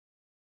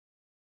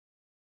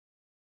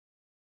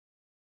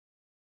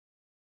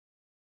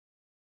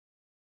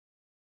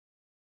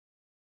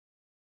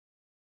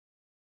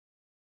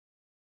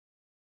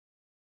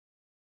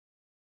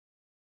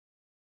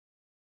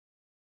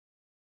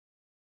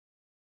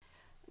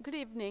Good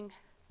evening.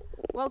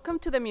 Welcome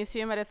to the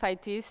Museum at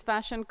MFIT's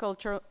Fashion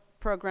Culture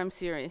Program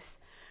Series.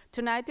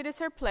 Tonight it is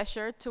our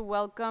pleasure to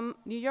welcome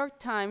New York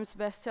Times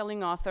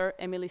bestselling author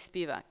Emily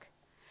Spivack.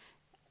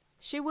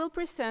 She will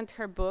present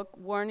her book,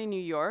 Worn in New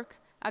York,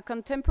 a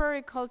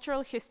contemporary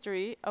cultural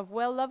history of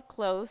well-loved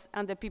clothes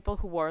and the people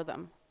who wore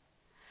them.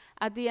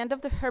 At the end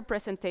of her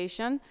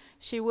presentation,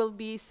 she will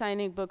be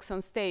signing books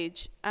on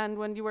stage. And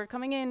when you were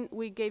coming in,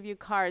 we gave you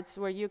cards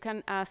where you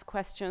can ask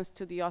questions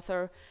to the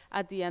author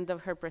at the end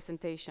of her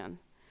presentation.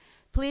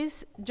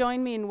 Please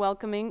join me in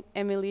welcoming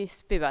Emily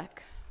Spivack.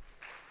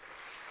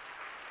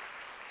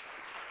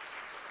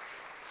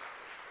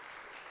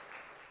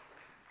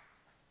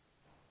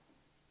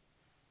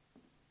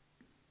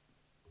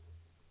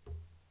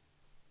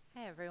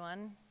 Hi,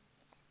 everyone.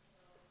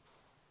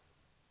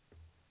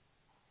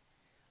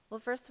 Well,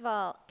 first of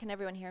all, can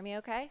everyone hear me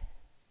okay?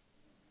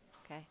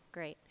 Okay,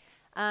 great.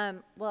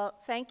 Well,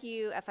 thank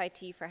you,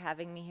 FIT, for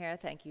having me here.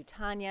 Thank you,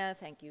 Tanya.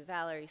 Thank you,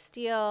 Valerie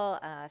Steele.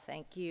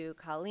 Thank you,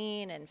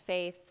 Colleen and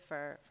Faith,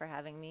 for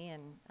having me,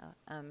 and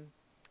I'm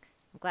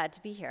glad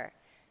to be here.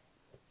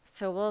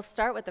 So we'll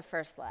start with the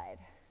first slide.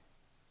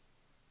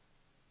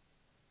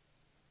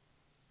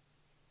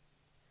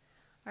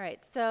 All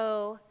right,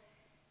 so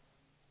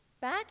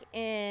back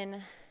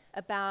in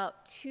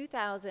about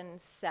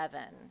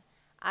 2007,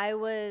 I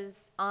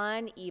was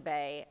on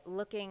eBay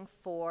looking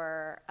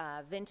for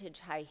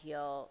vintage high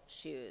heel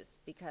shoes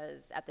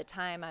because at the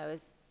time I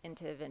was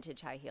into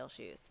vintage high heel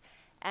shoes.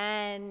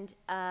 And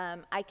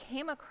I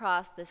came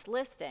across this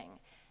listing,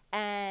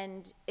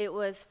 and it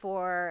was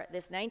for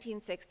this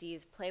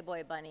 1960s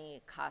Playboy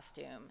bunny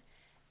costume.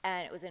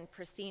 And it was in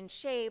pristine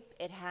shape.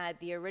 It had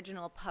the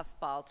original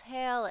puffball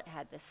tail, it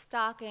had the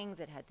stockings,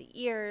 it had the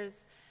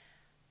ears.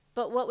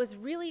 But what was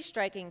really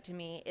striking to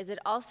me is it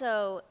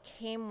also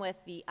came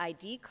with the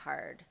ID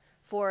card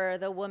for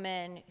the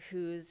woman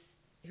who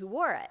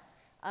wore it.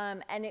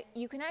 And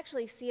you can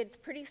actually see it's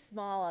pretty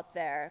small up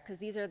there because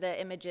these are the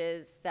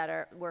images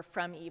that were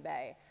from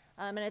eBay.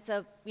 And it's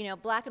a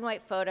black and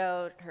white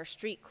photo, her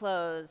street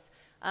clothes.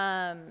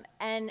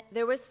 And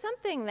there was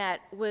something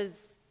that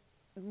was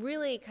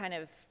really kind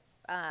of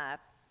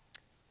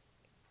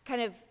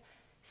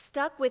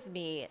stuck with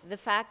me, the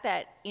fact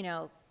that,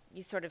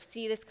 you sort of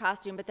see this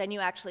costume, but then you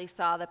actually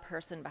saw the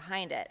person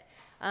behind it.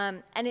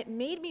 And it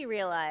made me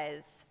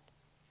realize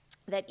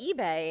that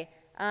eBay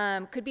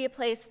could be a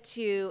place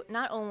to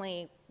not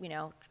only,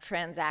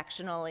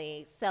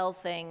 transactionally sell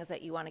things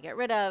that you want to get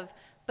rid of,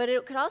 but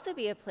it could also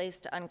be a place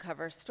to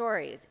uncover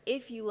stories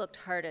if you looked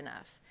hard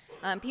enough.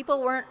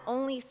 People weren't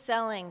only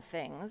selling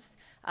things,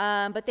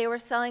 but they were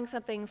selling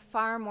something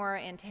far more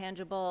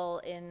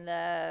intangible in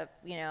the,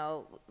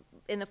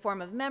 in the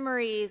form of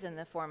memories, in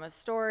the form of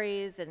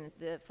stories, in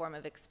the form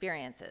of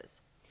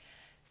experiences.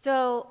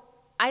 So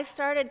I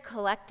started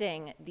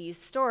collecting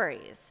these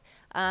stories,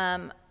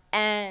 let's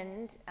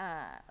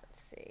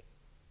see.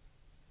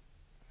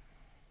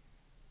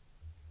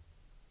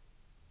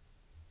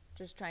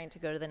 Just trying to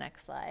go to the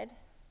next slide.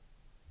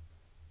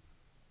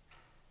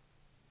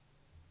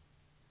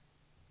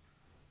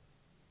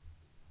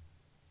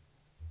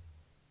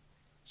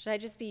 Should I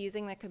just be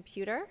using the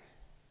computer?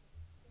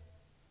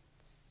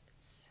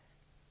 It's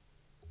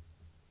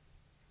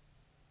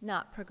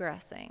not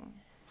progressing.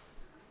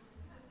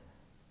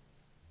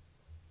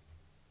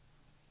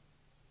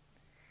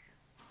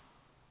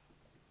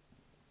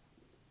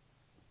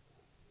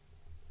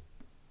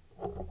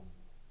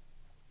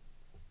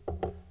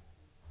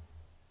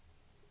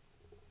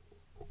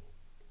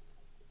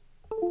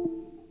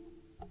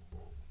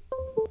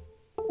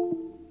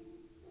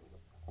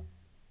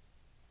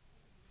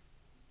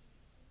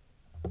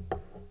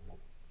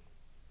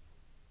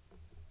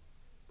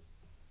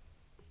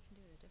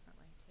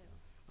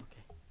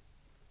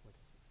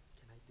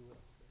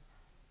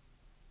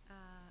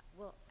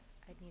 Well,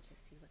 I need to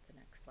see what the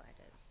next slide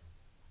is.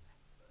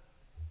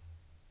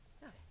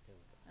 Oh,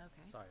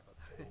 okay. Sorry about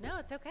that. No,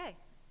 it's okay.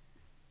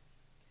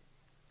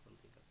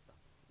 Something got stuck.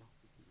 No,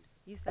 we can use it.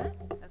 Use that?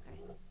 Okay.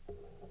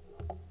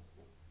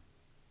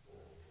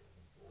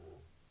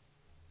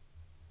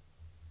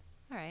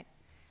 All right.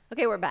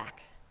 Okay, we're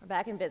back. We're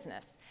back in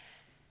business.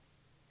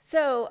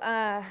 So,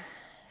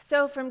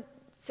 from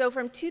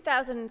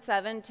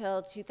 2007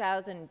 till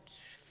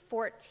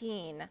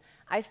 2014,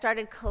 I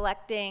started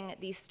collecting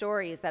these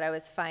stories that I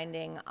was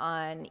finding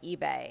on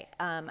eBay.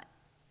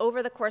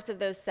 Over the course of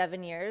those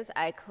 7 years,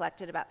 I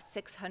collected about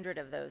 600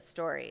 of those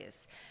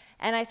stories.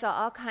 And I saw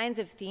all kinds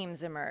of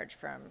themes emerge,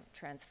 from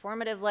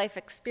transformative life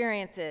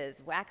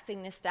experiences,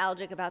 waxing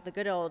nostalgic about the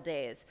good old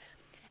days.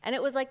 And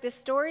it was like the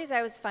stories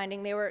I was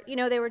finding, they were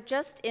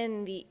just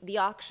in the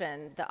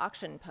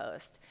auction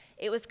post.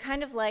 It was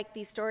kind of like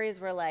these stories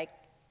were like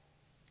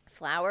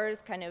flowers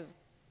kind of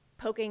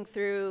poking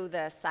through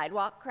the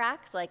sidewalk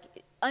cracks, like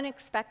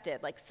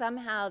unexpected, like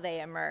somehow they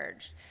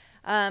emerged.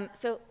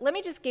 So let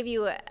me just give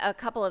you a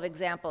couple of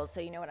examples so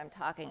you know what I'm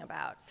talking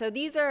about. So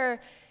these are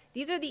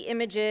the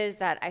images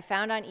that I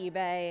found on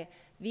eBay.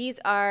 These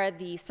are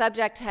the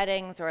subject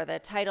headings or the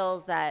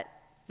titles that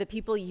the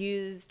people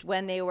used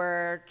when they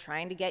were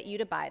trying to get you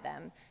to buy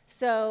them.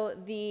 So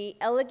the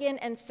elegant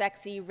and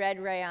sexy red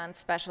rayon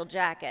special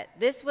jacket.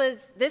 This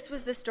was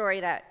the story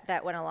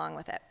that went along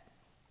with it.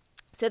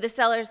 So the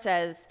seller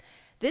says,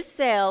 "This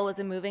sale was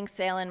a moving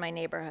sale in my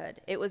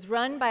neighborhood. It was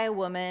run by a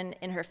woman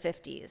in her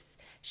 50s.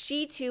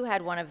 She too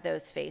had one of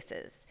those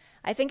faces.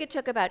 I think it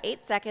took about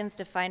 8 seconds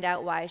to find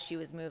out why she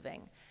was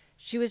moving.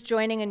 She was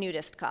joining a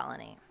nudist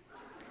colony.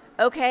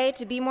 Okay,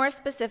 to be more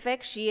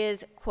specific, she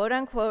is, quote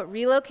unquote,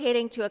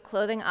 relocating to a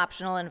clothing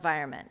optional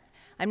environment.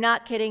 I'm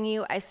not kidding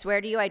you. I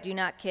swear to you, I do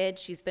not kid.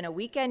 She's been a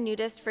weekend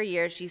nudist for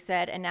years," she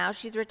said, "and now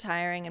she's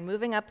retiring and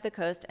moving up the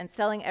coast and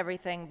selling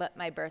everything but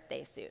my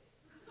birthday suit."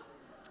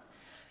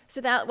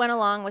 So that went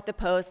along with the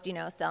post, you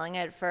know, selling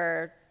it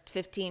for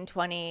 $15,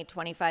 $20,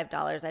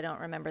 $25. I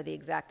don't remember the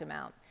exact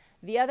amount.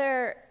 The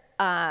other,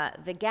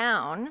 the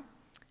gown,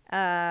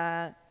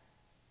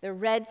 the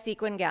red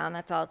sequin gown,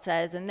 that's all it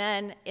says. And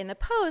then in the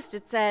post,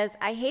 it says,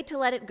 "I hate to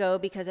let it go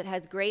because it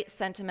has great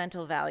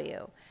sentimental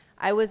value.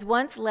 I was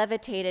once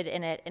levitated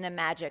in it in a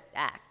magic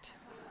act."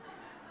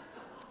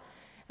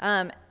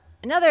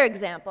 Another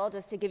example,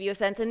 just to give you a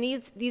sense, and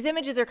these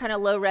images are kind of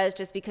low res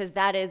just because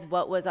that is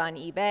what was on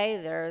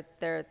eBay.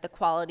 The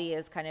quality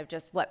is kind of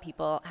just what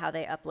people, how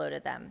they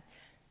uploaded them.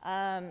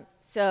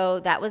 So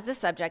that was the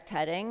subject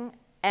heading.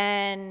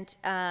 And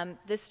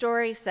the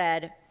story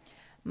said,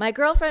 "My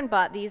girlfriend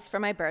bought these for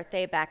my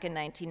birthday back in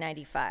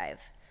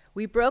 1995.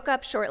 We broke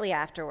up shortly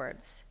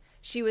afterwards.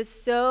 She was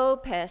so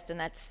pissed, and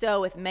that's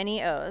so with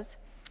many O's,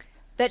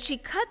 that she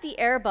cut the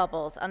air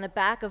bubbles on the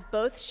back of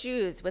both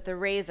shoes with a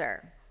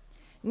razor.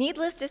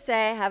 Needless to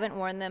say, I haven't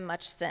worn them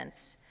much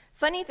since.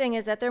 Funny thing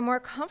is that they're more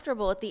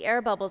comfortable with the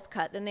air bubbles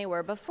cut than they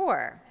were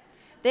before.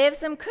 They have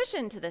some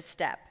cushion to the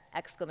step,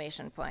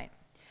 exclamation point.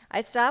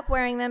 I stopped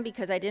wearing them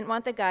because I didn't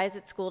want the guys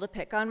at school to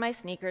pick on my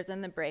sneakers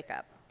in the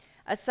breakup.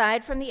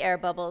 Aside from the air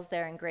bubbles,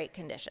 they're in great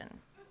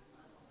condition."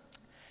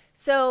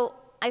 So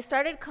I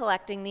started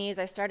collecting these.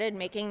 I started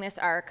making this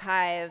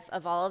archive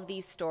of all of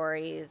these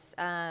stories.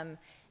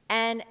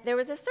 And there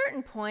was a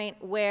certain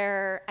point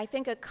where I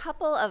think a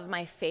couple of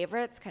my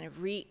favorites kind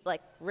of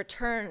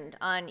returned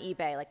on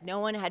eBay, like no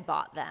one had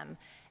bought them.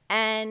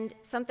 And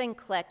something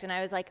clicked, and I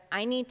was like,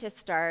 I need to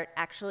start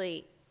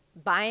actually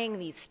buying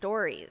these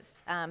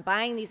stories,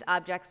 buying these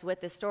objects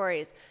with the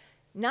stories,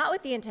 not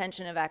with the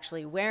intention of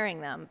actually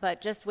wearing them,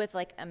 but just with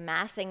like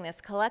amassing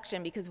this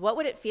collection, because what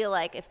would it feel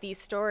like if these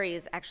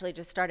stories actually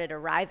just started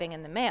arriving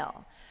in the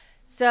mail?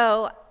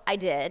 So I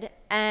did,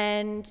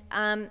 and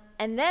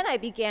then I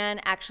began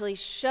actually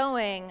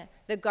showing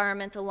the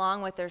garments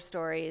along with their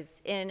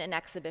stories in an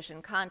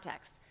exhibition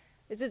context.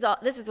 This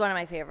is one of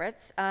my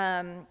favorites.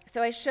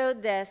 So I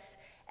showed this,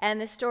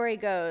 and the story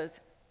goes,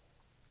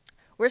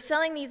 "We're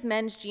selling these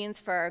men's jeans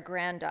for our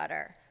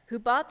granddaughter, who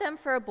bought them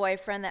for a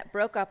boyfriend that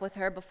broke up with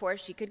her before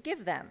she could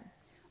give them.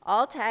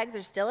 All tags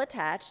are still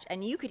attached,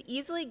 and you could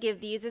easily give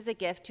these as a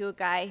gift to a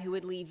guy who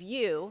would leave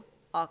you,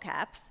 all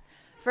caps,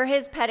 for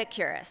his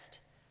pedicurist.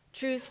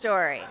 True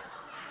story.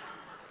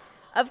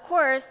 Of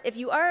course, if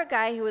you are a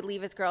guy who would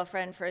leave his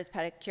girlfriend for his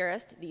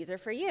pedicurist, these are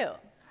for you."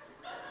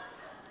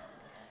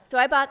 So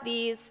I bought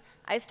these.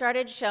 I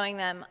started showing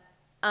them.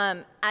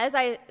 As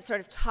I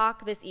sort of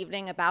talk this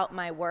evening about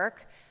my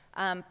work,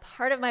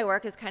 part of my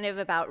work is kind of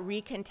about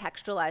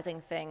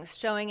recontextualizing things,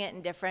 showing it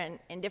in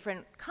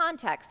different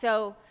contexts.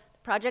 So the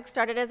project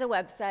started as a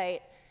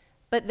website,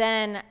 but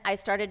then I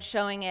started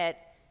showing it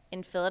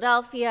in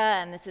Philadelphia,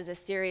 and this is a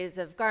series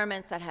of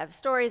garments that have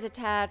stories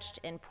attached,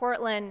 in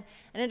Portland,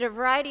 and in a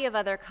variety of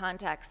other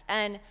contexts.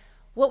 And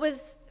what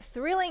was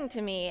thrilling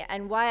to me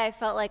and why I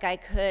felt like I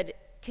could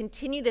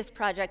continue this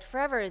project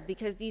forever is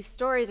because these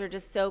stories are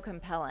just so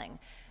compelling.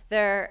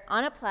 They're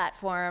on a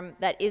platform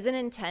that isn't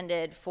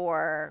intended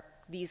for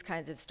these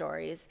kinds of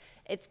stories.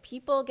 It's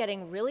people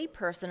getting really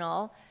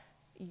personal,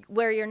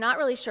 where you're not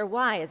really sure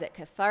why. Is it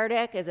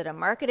cathartic? Is it a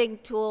marketing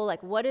tool?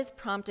 Like, what is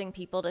prompting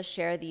people to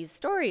share these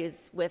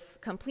stories with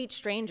complete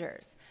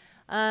strangers?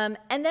 And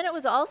then it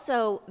was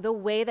also the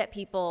way that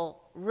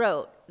people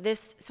wrote,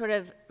 this sort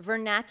of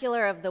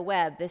vernacular of the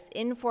web, this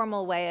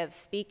informal way of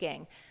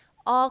speaking,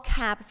 all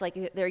caps,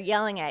 like they're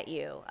yelling at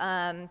you,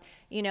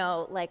 you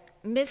know, like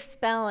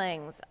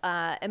misspellings,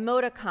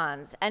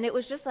 emoticons, and it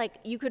was just like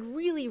you could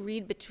really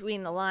read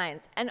between the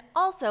lines. And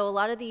also a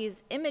lot of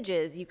these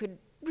images, you could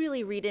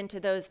really read into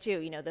those too,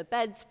 you know, the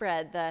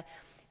bedspread,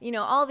 you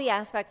know, all the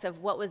aspects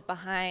of what was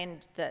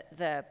behind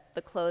the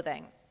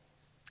clothing.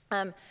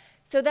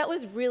 So that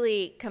was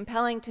really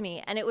compelling to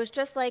me, and it was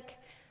just like,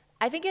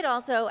 I think it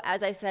also,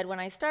 as I said when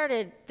I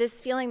started,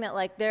 this feeling that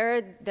like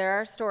there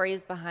are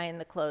stories behind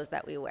the clothes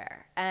that we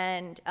wear,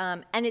 and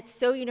it's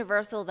so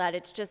universal that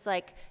it's just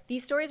like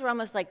these stories were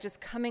almost like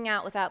just coming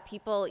out without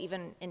people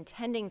even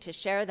intending to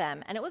share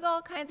them, and it was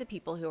all kinds of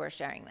people who were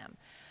sharing them.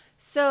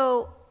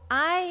 So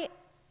I,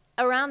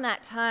 around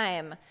that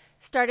time,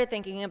 started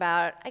thinking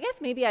about, I guess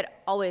maybe I'd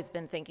always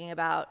been thinking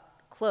about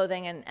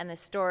clothing and the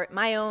story,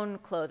 my own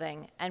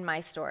clothing and my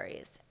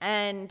stories.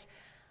 And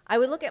I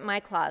would look at my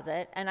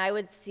closet and I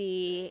would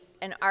see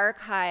an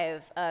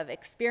archive of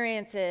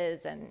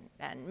experiences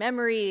and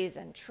memories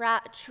and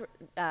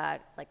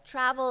like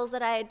travels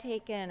that I had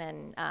taken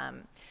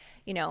and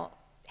you know,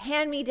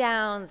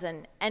 hand-me-downs,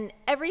 and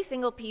every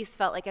single piece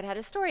felt like it had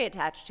a story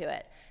attached to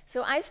it.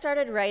 So I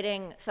started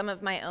writing some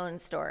of my own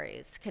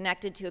stories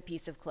connected to a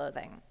piece of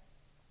clothing.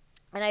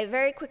 And I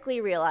very quickly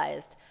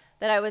realized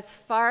that I was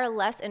far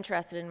less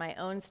interested in my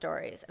own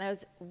stories, and I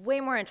was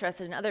way more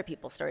interested in other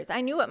people's stories.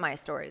 I knew what my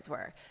stories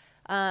were,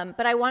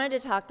 but I wanted to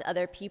talk to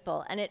other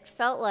people, and it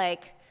felt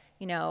like,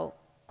 you know,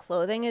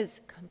 clothing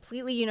is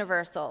completely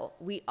universal.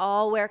 We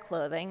all wear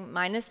clothing,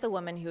 minus the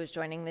woman who was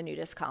joining the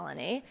nudist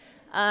colony.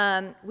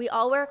 We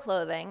all wear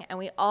clothing, and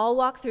we all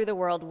walk through the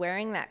world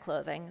wearing that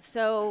clothing,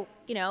 so,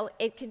 you know,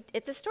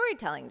 it's a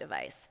storytelling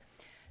device.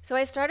 So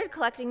I started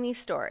collecting these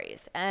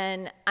stories,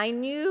 and I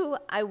knew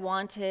I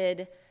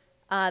wanted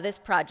this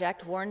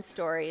project, Worn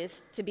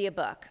Stories, to be a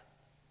book.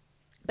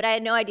 But I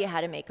had no idea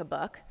how to make a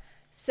book.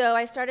 So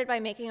I started by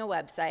making a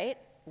website,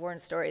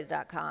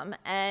 wornstories.com,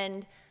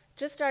 and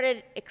just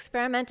started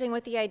experimenting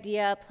with the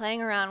idea,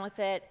 playing around with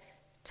it,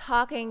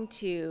 talking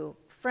to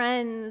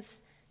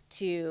friends,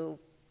 to,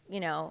 you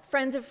know,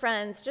 friends of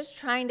friends, just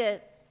trying to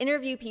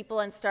interview people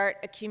and start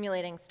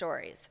accumulating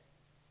stories.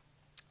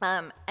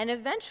 And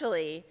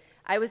eventually,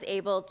 I was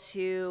able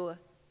to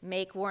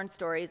make Worn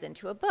Stories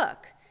into a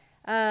book.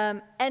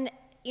 And,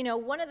 you know,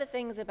 one of the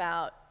things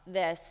about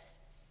this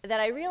that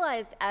I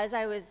realized as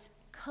I was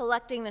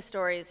collecting the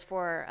stories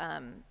for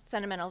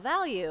sentimental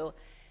value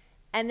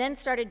and then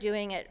started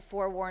doing it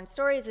for Worn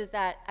Stories is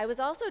that I was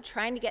also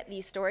trying to get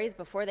these stories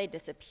before they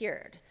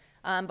disappeared,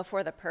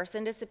 before the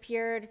person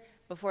disappeared,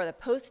 before the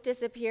post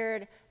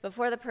disappeared,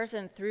 before the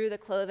person threw the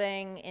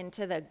clothing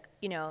into the,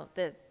 you know,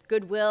 the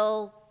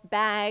Goodwill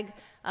bag,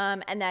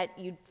 and that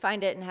you'd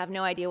find it and have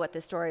no idea what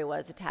the story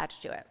was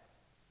attached to it.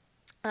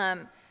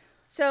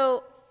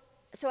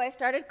 So I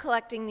started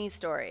collecting these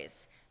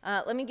stories.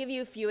 Let me give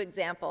you a few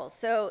examples.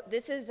 So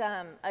this is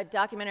a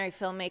documentary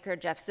filmmaker,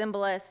 Jeff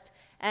Zimbalist,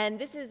 and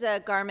this is a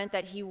garment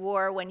that he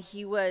wore when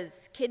he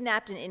was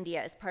kidnapped in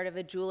India as part of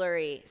a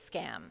jewelry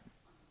scam.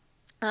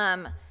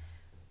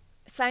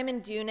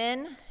 Simon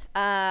Doonan,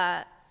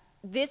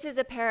 this is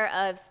a pair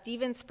of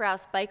Steven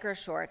Sprouse biker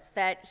shorts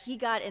that he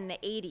got in the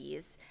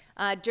 80s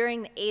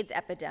during the AIDS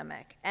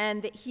epidemic,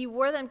 and he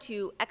wore them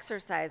to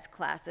exercise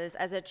classes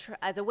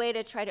as a way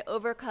to try to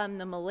overcome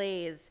the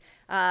malaise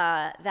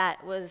that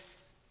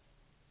was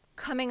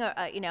coming,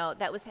 you know,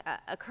 that was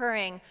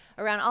occurring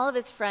around all of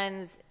his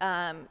friends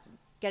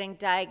getting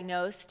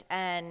diagnosed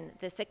and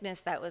the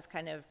sickness that was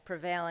kind of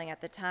prevailing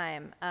at the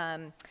time.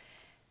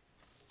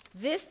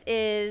 This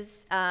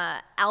is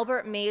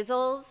Albert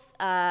Mazel's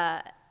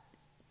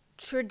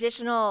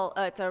traditional,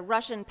 it's a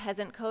Russian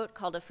peasant coat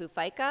called a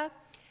fufaika,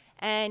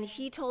 and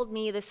he told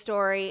me the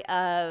story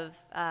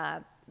of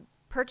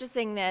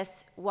purchasing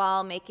this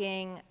while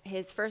making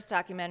his first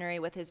documentary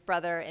with his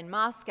brother in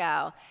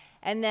Moscow,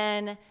 and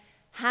then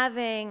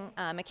having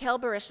Mikhail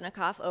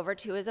Baryshnikov over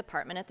to his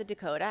apartment at the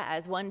Dakota,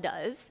 as one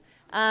does,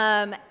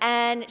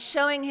 and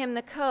showing him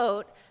the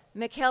coat.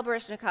 Mikhail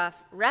Baryshnikov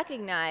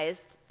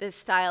recognized this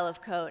style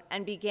of coat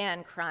and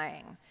began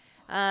crying.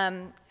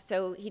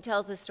 So he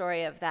tells the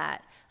story of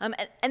that.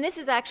 And this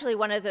is actually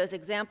one of those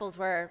examples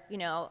where, you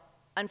know,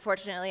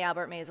 unfortunately,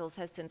 Albert Mazel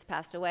has since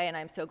passed away, and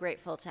I'm so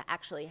grateful to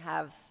actually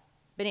have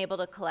been able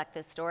to collect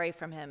this story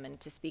from him and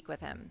to speak with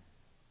him.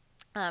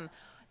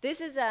 This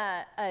is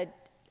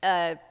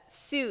a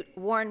suit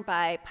worn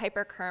by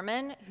Piper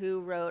Kerman,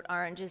 who wrote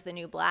Orange is the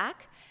New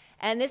Black.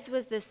 And this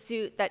was the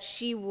suit that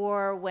she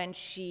wore when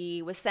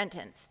she was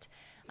sentenced.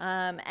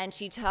 And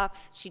she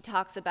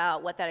talks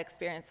about what that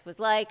experience was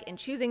like in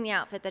choosing the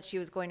outfit that she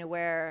was going to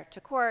wear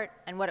to court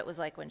and what it was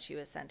like when she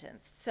was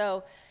sentenced.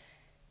 So,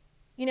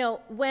 you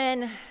know,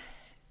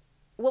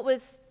 what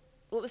was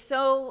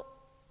so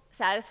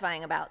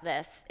satisfying about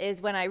this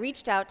is when I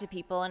reached out to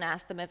people and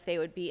asked them if they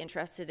would be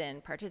interested in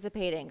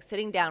participating,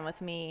 sitting down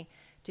with me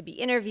to be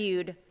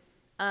interviewed,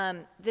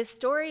 the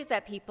stories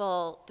that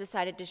people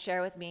decided to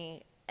share with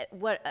me,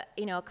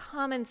 you know, a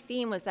common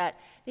theme was that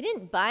they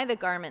didn't buy the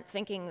garment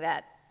thinking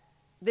that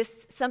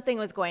something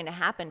was going to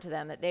happen to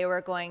them, that they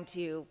were going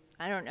to,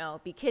 I don't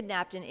know, be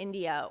kidnapped in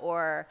India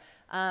or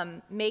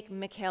make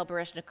Mikhail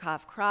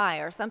Baryshnikov cry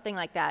or something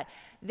like that.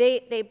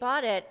 They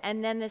bought it,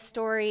 and then the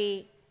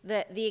story,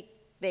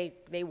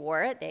 they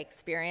wore it, they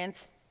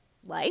experienced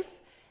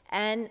life,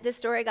 and the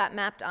story got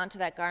mapped onto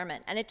that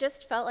garment. And it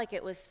just felt like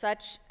it was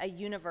such a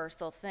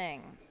universal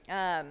thing.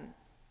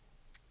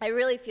 I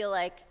really feel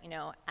like, you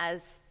know,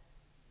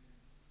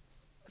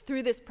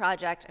 through this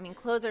project, I mean,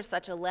 clothes are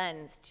such a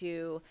lens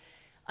to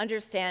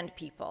understand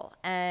people,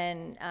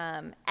 and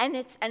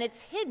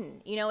it's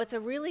hidden. You know, it's a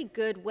really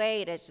good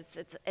way to just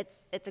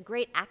it's a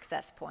great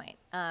access point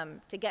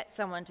to get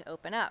someone to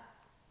open up.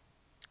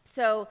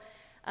 So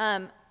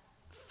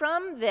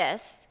from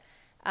this,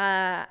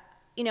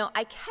 you know,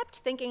 I kept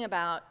thinking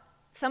about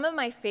some of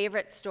my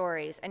favorite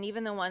stories, and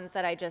even the ones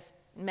that I just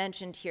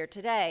mentioned here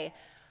today,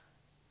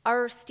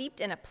 are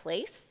steeped in a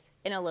place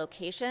in a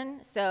location.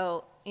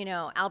 So, you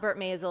know, Albert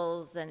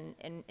Maysles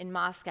in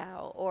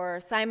Moscow, or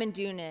Simon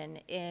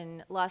Doonan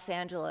in Los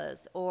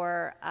Angeles,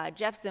 or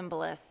Jeff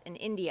Zimbalist in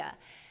India.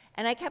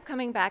 And I kept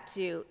coming back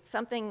to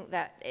something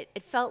that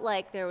it felt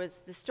like there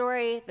was the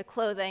story, the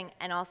clothing,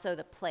 and also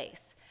the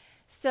place.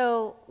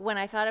 So when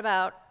I thought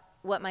about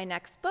what my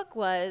next book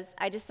was,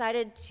 I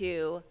decided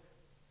to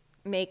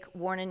make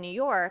Worn in New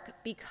York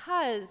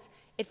because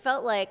it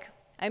felt like,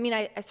 I mean,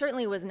 I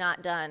certainly was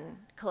not done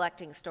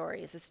collecting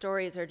stories. The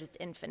stories are just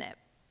infinite.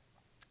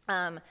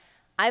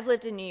 I've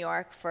lived in New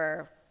York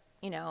for,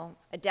 you know,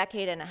 a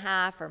decade and a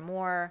half or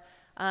more,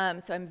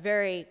 so I'm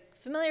very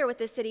familiar with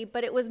this city,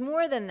 but it was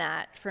more than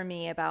that for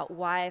me about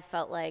why I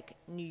felt like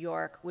New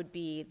York would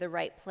be the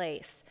right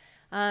place.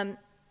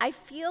 I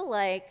feel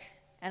like,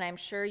 and I'm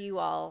sure you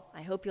all,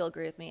 I hope you'll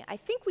agree with me, I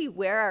think we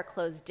wear our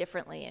clothes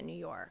differently in New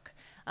York.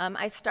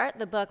 I start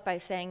the book by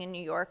saying in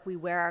New York, we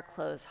wear our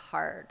clothes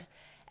hard.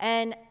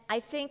 And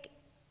I think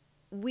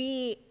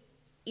we,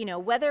 you know,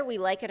 whether we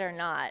like it or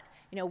not,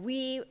 you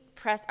know,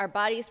 our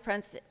bodies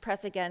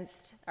press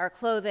against our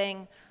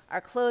clothing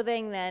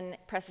then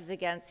presses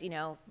against, you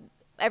know,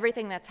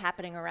 everything that's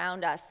happening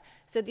around us.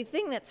 So the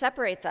thing that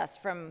separates us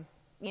from,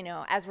 you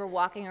know, as we're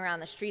walking around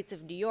the streets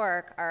of New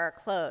York are our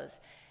clothes.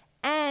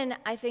 And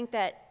I think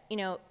that, you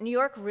know, New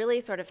York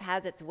really sort of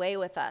has its way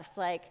with us,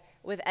 like,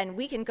 and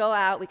we can go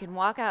out, we can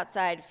walk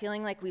outside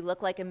feeling like we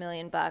look like $1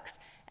 million,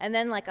 and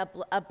then like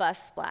a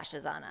bus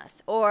splashes on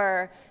us,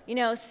 or, you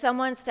know,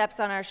 someone steps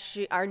on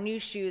our new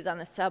shoes on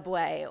the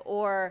subway,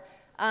 or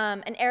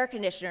an air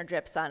conditioner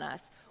drips on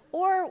us,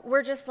 or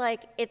we're just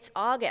like, it's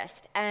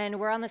August and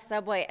we're on the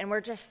subway and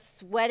we're just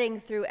sweating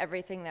through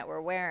everything that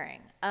we're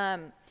wearing.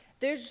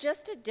 There's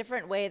just a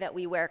different way that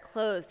we wear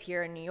clothes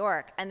here in New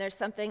York, and there's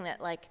something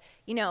that, like,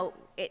 you know,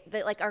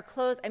 that like our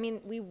clothes, I mean,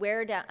 we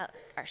wear down,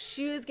 our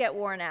shoes get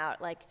worn out,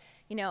 like,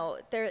 you know,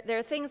 there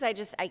are things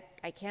I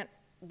can't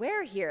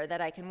wear here that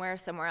I can wear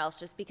somewhere else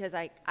just because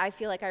I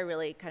feel like I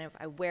really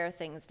I wear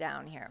things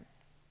down here.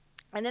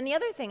 And then the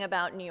other thing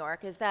about New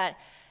York is that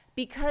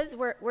because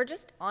we're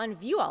just on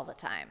view all the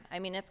time. I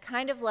mean, it's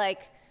kind of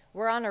like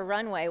we're on a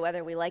runway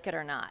whether we like it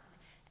or not.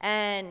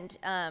 And,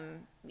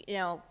 you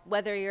know,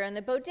 whether you're in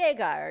the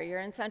bodega or you're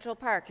in Central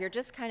Park, you're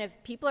just kind of,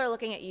 people are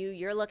looking at you,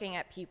 you're looking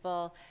at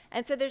people.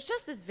 And so there's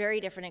just this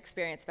very different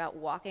experience about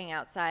walking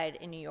outside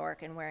in New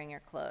York and wearing your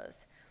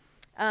clothes.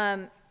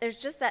 There's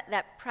just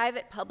that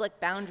private-public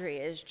boundary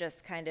is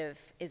just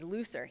is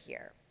looser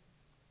here.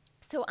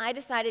 So I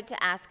decided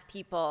to ask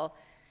people,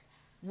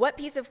 what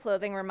piece of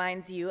clothing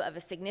reminds you of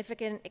a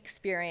significant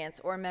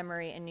experience or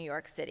memory in New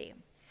York City?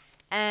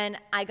 And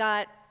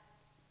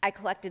I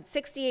collected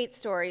 68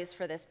 stories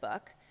for this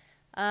book,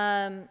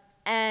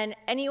 and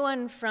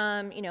anyone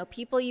from, you know,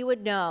 people you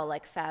would know,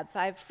 like Fab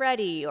Five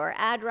Freddy, or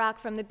Ad Rock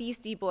from the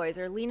Beastie Boys,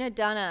 or Lena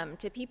Dunham,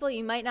 to people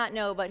you might not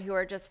know but who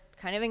are just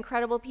kind of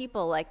incredible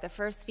people, like the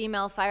first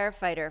female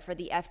firefighter for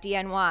the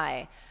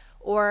FDNY,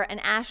 or an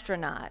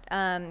astronaut.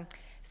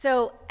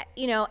 So,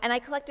 you know, and I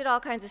collected all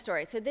kinds of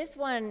stories. So this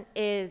one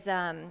is,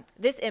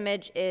 this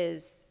image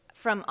is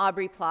from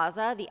Aubrey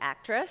Plaza, the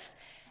actress.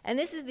 And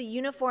this is the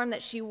uniform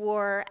that she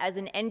wore as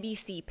an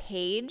NBC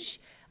page.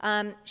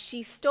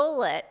 She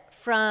stole it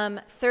from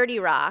 30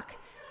 Rock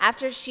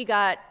after she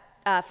got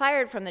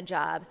fired from the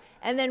job,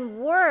 and then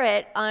wore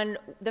it on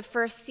the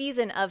first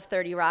season of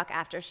 30 Rock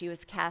after she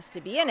was cast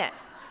to be in it.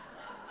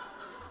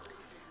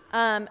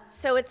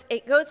 So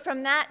it goes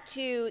from that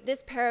to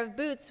this pair of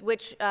boots,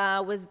 which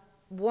was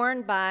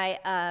worn by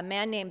a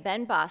man named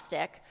Ben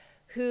Bostic,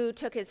 who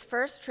took his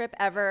first trip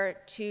ever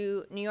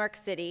to New York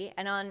City,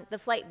 and on the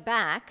flight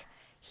back,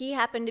 he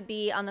happened to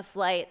be on the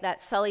flight that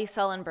Sully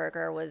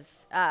Sullenberger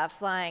was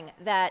flying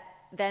that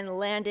then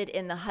landed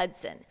in the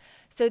Hudson.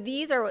 So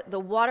these are the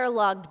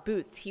waterlogged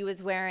boots he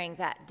was wearing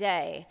that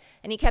day,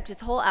 and he kept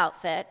his whole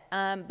outfit,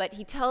 but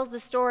he tells the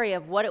story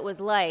of what it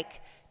was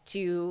like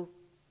to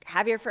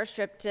have your first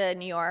trip to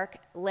New York,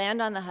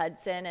 land on the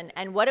Hudson,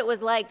 and what it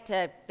was like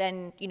to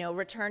then, you know,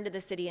 return to the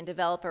city and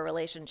develop a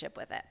relationship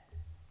with it.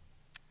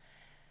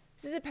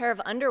 This is a pair of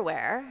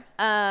underwear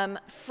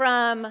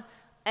from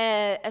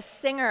a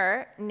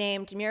singer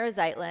named Mira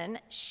Zeitlin.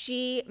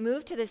 She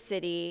moved to the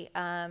city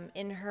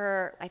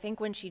I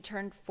think when she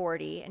turned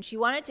 40, and she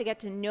wanted to get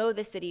to know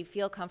the city,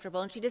 feel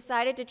comfortable, and she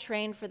decided to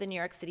train for the New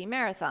York City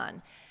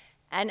Marathon.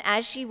 And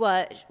as she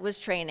was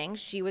training,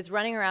 she was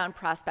running around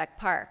Prospect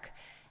Park,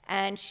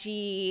 and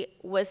she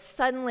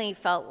suddenly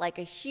felt like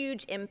a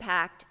huge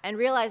impact and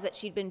realized that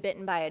she'd been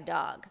bitten by a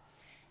dog.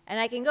 And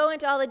I can go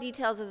into all the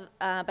details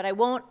but I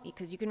won't,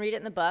 because you can read it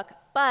in the book,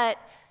 but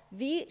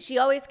she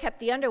always kept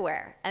the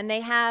underwear, and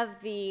they have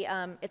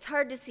it's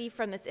hard to see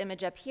from this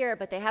image up here,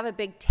 but they have a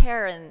big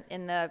tear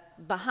in the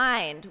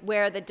behind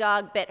where the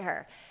dog bit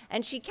her.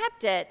 And she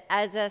kept it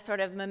as a sort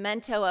of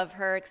memento of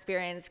her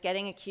experience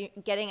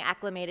getting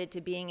acclimated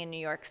to being in New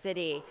York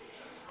City.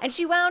 And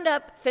she wound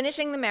up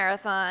finishing the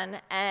marathon,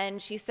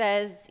 and she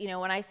says, you know,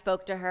 when I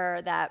spoke to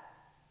her that,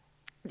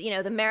 you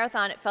know, the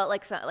marathon, it felt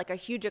like a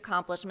huge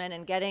accomplishment,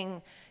 and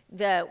getting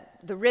the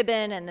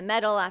ribbon and the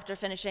medal after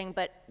finishing,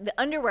 but the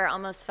underwear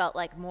almost felt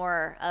like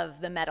more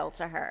of the medal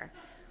to her.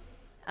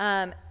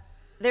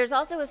 There's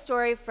also a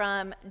story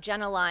from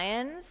Jenna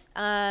Lyons.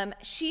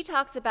 She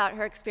talks about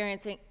her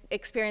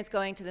experience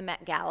going to the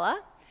Met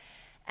Gala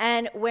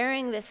and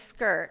wearing this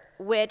skirt,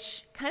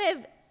 which kind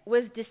of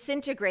was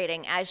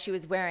disintegrating as she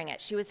was wearing it.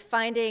 She was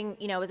finding,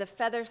 it was a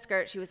feather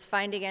skirt. She was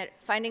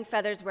finding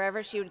feathers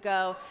wherever she would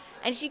go.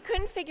 And she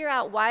couldn't figure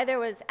out why there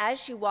was, as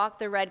she walked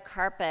the red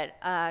carpet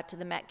to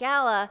the Met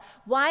Gala,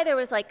 why there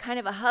was like kind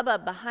of a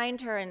hubbub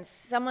behind her and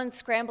someone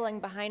scrambling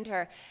behind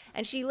her.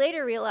 And she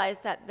later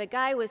realized that the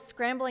guy was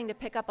scrambling to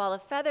pick up all the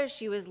feathers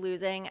she was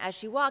losing as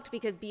she walked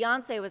because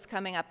Beyonce was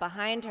coming up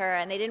behind her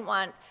and they didn't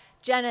want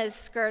Jenna's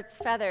skirt's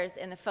feathers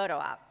in the photo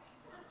op.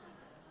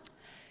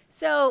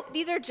 So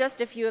these are just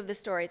a few of the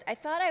stories. I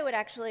thought I would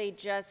actually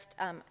just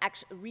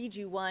read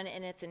you one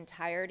in its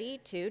entirety,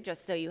 too,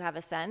 just so you have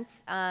a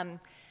sense.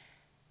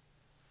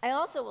 I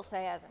also will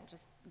say, as I'm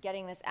just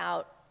getting this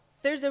out,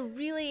 there's a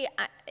really,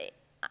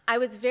 I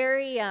was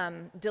very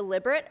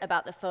deliberate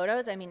about the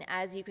photos. I mean,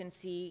 as you can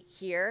see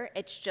here,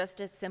 it's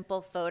just a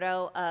simple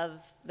photo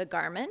of the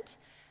garment.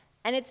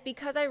 And it's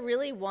because I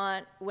really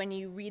want, when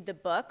you read the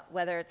book,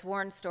 whether it's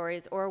Worn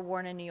Stories or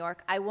Worn in New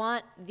York, I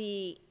want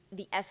the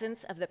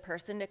essence of the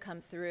person to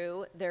come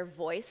through, their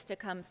voice to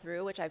come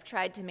through, which I've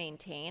tried to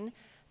maintain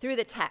through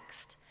the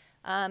text.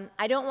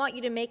 I don't want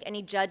you to make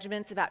any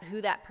judgments about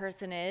who that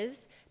person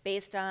is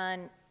based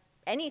on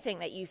anything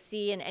that you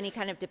see in any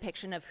kind of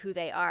depiction of who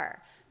they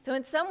are. So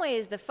in some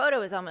ways, the photo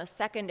is almost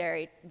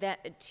secondary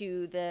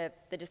to the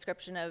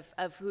description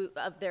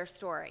of their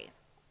story.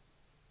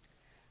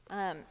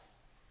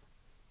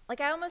 Like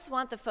I almost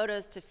want the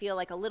photos to feel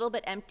like a little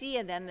bit empty,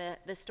 and then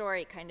the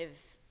story kind of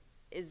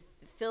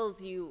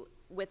fills you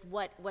with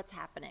what's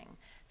happening.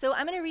 So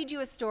I'm going to read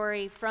you a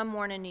story from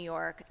Worn in New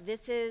York.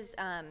 This is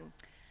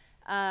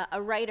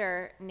a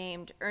writer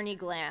named Ernie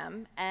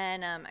Glam,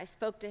 and I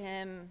spoke to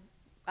him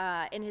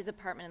in his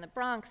apartment in the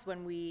Bronx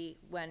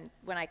when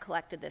I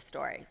collected this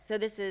story. So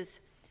this is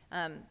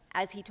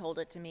as he told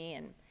it to me,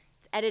 and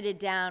it's edited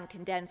down,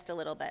 condensed a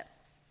little bit.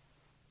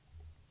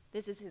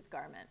 This is his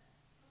garment.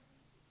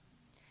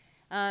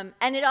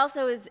 And it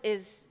also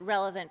is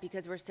relevant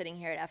because we're sitting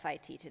here at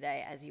FIT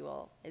today, as you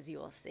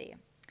will see.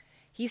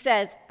 He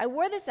says, I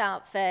wore this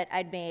outfit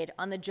I'd made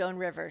on the Joan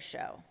Rivers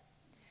show.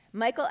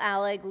 Michael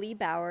Alec, Lee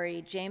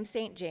Bowery, James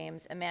St.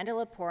 James, Amanda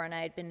Lepore, and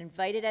I had been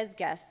invited as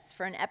guests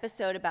for an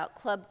episode about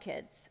club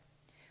kids.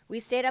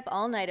 We stayed up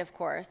all night, of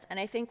course, and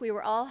I think we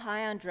were all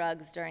high on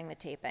drugs during the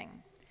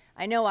taping.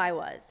 I know I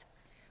was.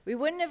 We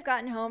wouldn't have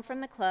gotten home from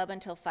the club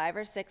until 5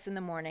 or 6 in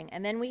the morning,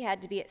 and then we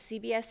had to be at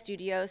CBS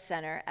Studio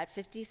Center at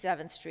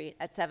 57th Street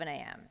at 7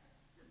 a.m.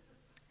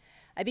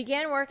 I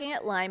began working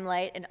at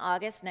Limelight in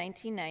August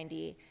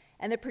 1990,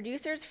 and the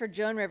producers for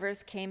Joan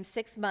Rivers came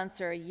 6 months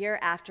or a year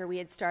after we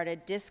had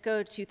started the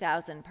Disco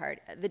 2000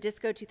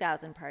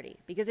 party,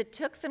 because it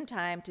took some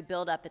time to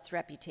build up its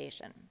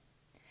reputation.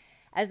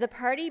 As the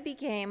party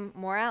became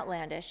more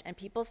outlandish and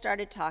people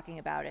started talking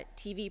about it,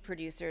 TV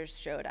producers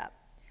showed up.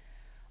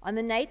 On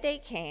the night they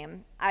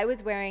came, I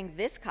was wearing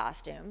this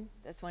costume,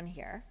 this one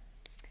here,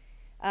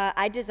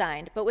 I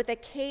designed, but with a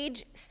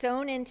cage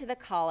sewn into the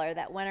collar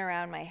that went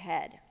around my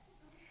head.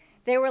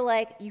 They were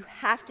like, you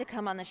have to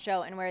come on the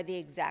show and wear the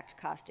exact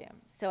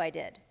costume. So I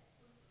did.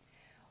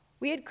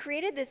 We had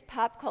created this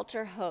pop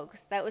culture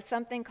hoax that was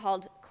something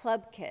called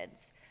Club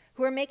Kids,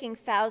 who were making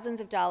thousands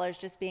of dollars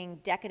just being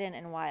decadent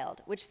and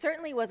wild, which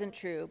certainly wasn't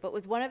true, but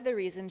was one of the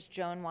reasons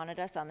Joan wanted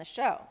us on the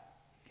show.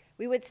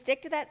 We would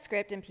stick to that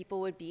script and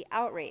people would be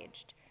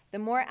outraged. The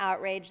more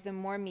outraged, the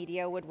more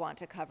media would want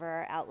to cover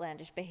our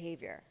outlandish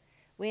behavior.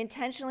 We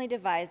intentionally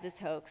devised this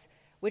hoax,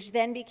 which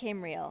then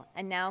became real,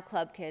 and now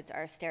club kids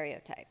are a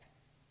stereotype.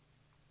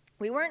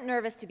 We weren't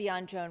nervous to be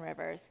on Joan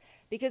Rivers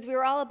because we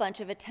were all a bunch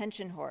of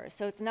attention whores,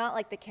 so it's not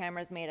like the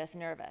cameras made us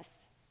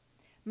nervous.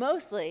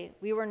 Mostly,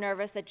 we were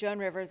nervous that Joan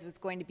Rivers was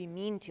going to be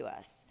mean to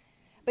us.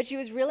 But she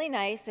was really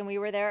nice, and we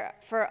were there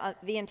for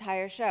the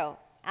entire show.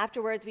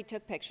 Afterwards, we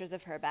took pictures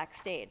of her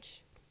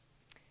backstage.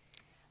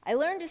 I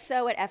learned to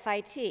sew at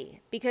FIT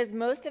because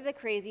most of the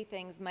crazy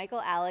things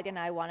Michael Alec and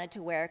I wanted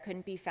to wear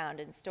couldn't be found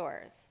in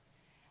stores.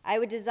 I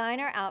would design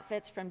our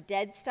outfits from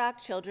dead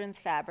stock children's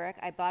fabric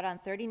I bought on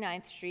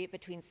 39th Street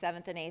between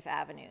 7th and 8th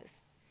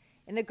Avenues.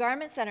 In the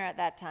garment center at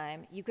that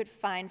time, you could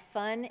find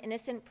fun,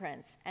 innocent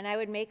prints, and I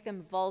would make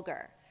them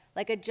vulgar,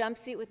 like a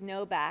jumpsuit with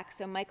no back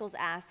so Michael's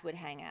ass would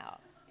hang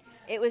out.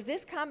 It was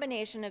this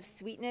combination of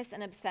sweetness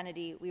and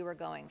obscenity we were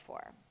going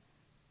for.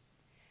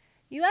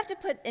 You have to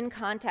put in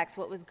context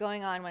what was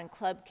going on when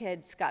Club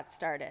Kids got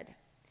started.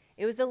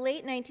 It was the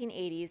late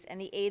 1980s,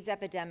 and the AIDS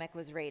epidemic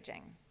was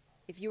raging.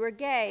 If you were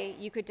gay,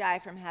 you could die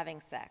from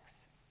having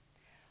sex.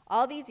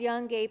 All these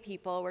young gay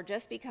people who were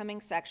just becoming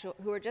sexual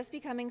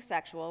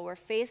were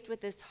faced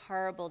with this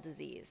horrible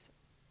disease.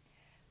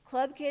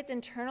 Club Kids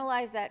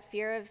internalized that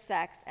fear of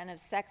sex and of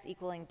sex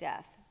equaling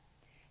death.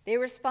 They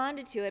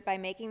responded to it by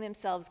making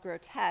themselves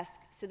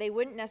grotesque so they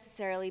wouldn't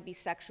necessarily be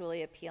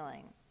sexually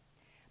appealing.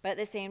 But at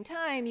the same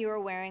time, you were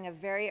wearing a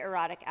very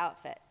erotic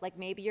outfit, like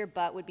maybe your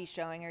butt would be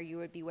showing or you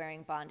would be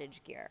wearing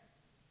bondage gear.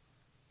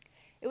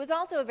 It was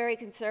also a very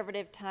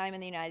conservative time in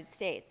the United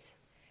States.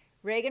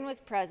 Reagan was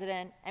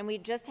president, and we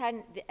just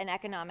had an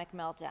economic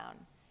meltdown.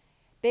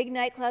 Big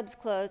nightclubs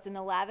closed, and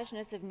the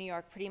lavishness of New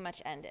York pretty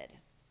much ended.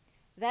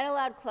 That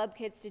allowed club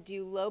kids to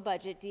do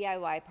low-budget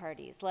DIY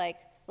parties, like,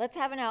 let's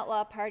have an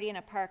outlaw party in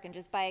a park and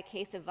just buy a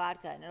case of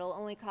vodka, and it'll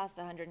only cost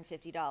 $150.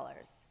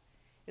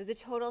 It was a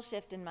total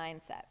shift in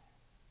mindset.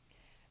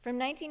 From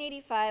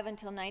 1985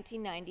 until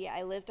 1990,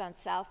 I lived on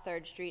South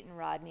 3rd Street in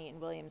Rodney in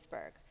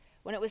Williamsburg,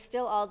 when it was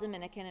still all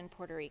Dominican and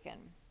Puerto Rican.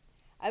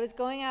 I was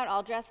going out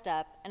all dressed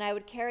up, and I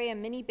would carry a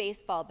mini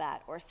baseball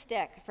bat or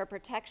stick for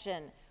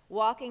protection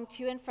walking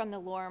to and from the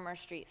Lorimer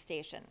Street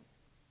station.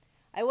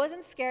 I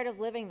wasn't scared of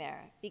living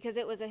there because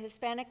it was a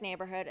Hispanic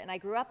neighborhood and I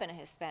grew up in a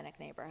Hispanic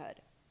neighborhood.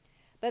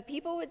 But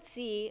people would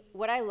see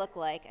what I looked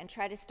like and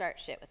try to start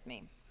shit with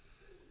me.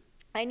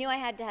 I knew I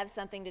had to have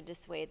something to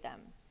dissuade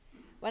them.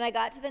 When I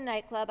got to the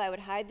nightclub, I would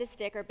hide the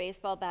stick or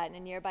baseball bat in a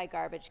nearby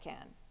garbage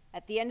can.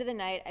 At the end of the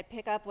night, I'd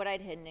pick up what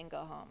I'd hidden and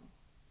go home.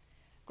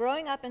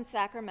 Growing up in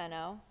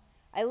Sacramento,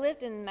 I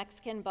lived in the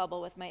Mexican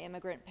bubble with my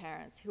immigrant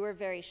parents, who were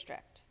very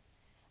strict.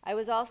 I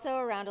was also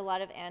around a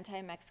lot of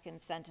anti-Mexican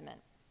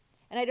sentiment.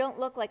 And I don't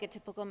look like a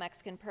typical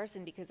Mexican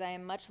person because I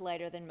am much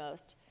lighter than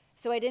most,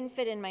 so I didn't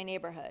fit in my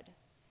neighborhood.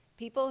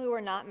 People who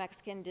were not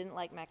Mexican didn't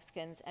like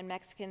Mexicans, and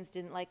Mexicans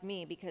didn't like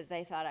me because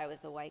they thought I was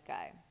the white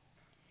guy.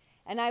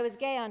 And I was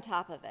gay on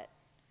top of it.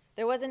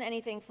 There wasn't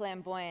anything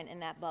flamboyant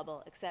in that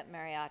bubble except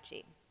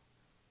mariachi.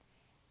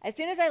 As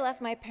soon as I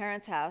left my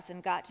parents' house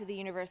and got to the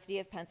University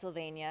of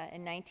Pennsylvania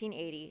in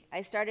 1980,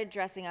 I started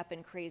dressing up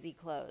in crazy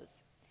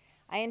clothes.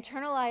 I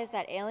internalized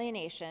that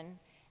alienation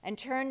and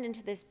turned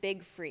into this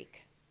big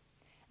freak.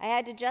 I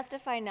had to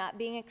justify not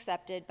being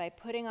accepted by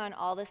putting on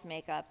all this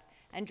makeup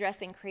and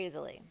dressing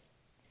crazily.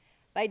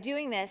 By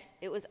doing this,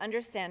 it was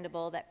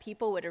understandable that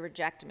people would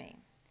reject me,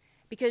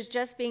 because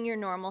just being your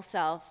normal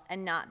self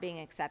and not being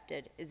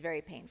accepted is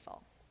very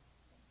painful.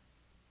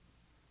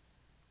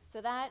 So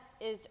that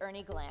is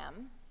Ernie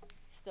Glam.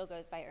 Still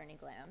goes by Ernie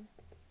Glam.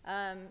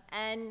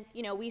 And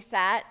you know, we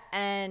sat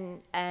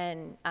and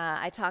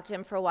I talked to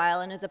him for a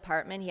while in his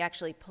apartment. He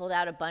actually pulled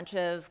out a bunch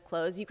of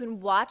clothes. You can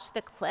watch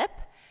the clip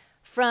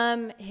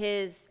from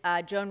his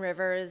the Joan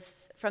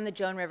Rivers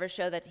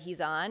show that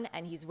he's on,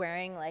 and he's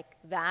wearing like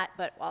that,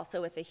 but also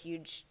with a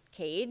huge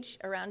cage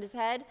around his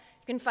head.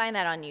 You can find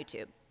that on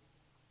YouTube.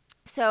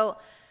 So,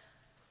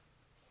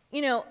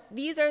 you know,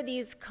 these are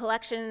these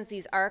collections,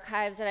 these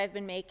archives that I've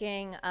been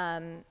making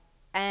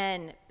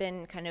and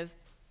been kind of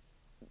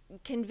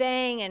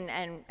conveying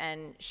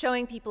and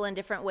showing people in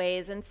different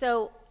ways. And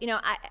so, you know,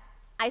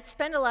 I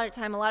spend a lot of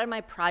time, a lot of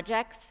my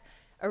projects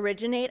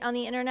originate on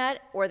the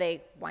internet or they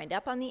wind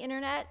up on the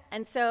internet.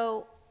 And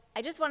so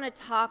I just want to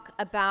talk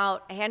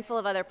about a handful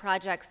of other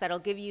projects that'll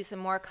give you some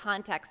more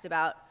context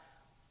about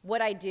what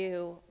I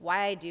do,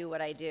 why I do what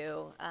I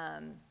do,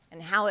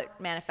 and how it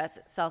manifests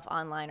itself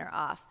online or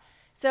off.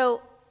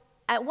 So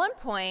at one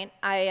point,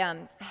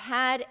 I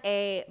had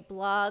a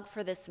blog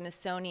for the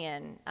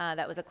Smithsonian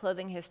that was a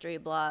clothing history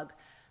blog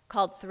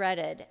called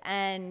Threaded.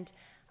 And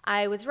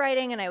I was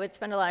writing, and I would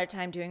spend a lot of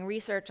time doing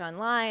research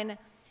online.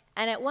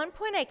 And at one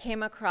point, I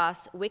came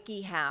across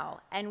WikiHow.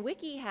 And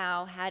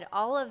WikiHow had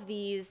all of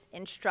these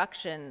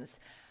instructions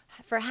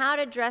for how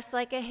to dress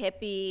like a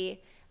hippie,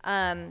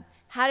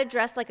 how to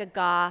dress like a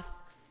goth,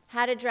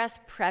 how to dress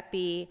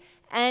preppy.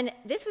 And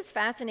this was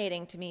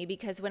fascinating to me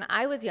because when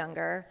I was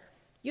younger,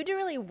 you had to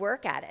really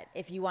work at it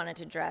if you wanted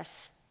to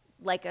dress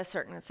like a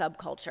certain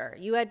subculture.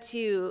 You had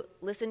to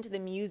listen to the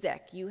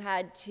music. You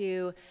had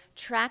to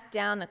track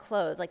down the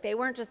clothes. Like, they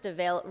weren't just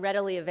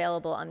readily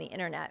available on the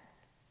internet.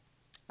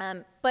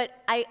 But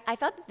I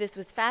thought that this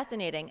was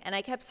fascinating, and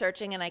I kept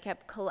searching, and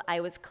I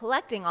was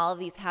collecting all of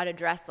these how to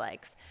dress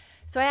likes.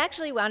 So I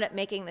actually wound up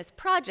making this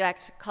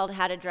project called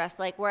How to Dress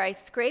Like, where I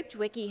scraped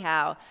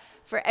WikiHow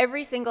for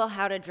every single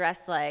how to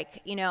dress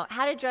like, you know,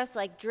 how to dress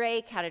like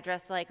Drake, how to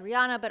dress like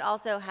Rihanna, but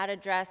also how to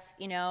dress,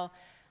 how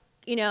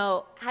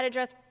to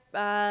dress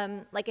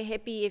like a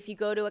hippie if you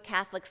go to a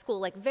Catholic school,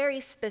 like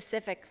very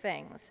specific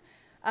things.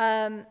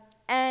 And,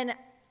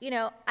 you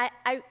know,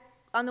 I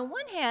on the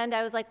one hand,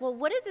 I was like, well,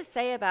 what does this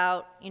say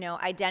about, you know,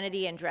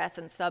 identity and dress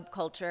and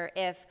subculture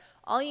if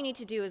all you need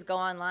to do is go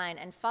online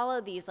and follow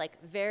these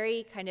like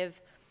very kind of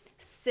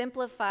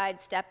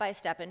simplified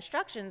step-by-step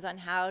instructions on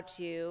how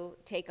to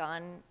take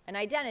on an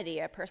identity,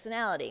 a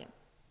personality.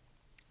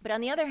 But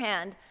on the other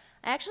hand,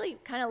 I actually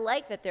kind of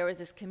like that there was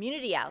this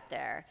community out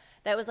there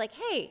that was like,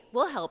 hey,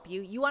 we'll help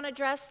you. You want to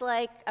dress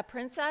like a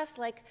princess?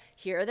 Like,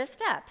 here are the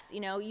steps. You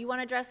know, you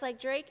want to dress like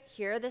Drake?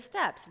 Here are the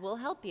steps. We'll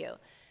help you.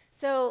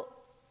 So,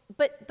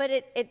 but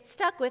it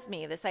stuck with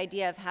me, this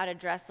idea of how to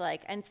dress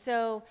like. And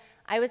so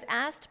I was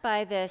asked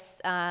by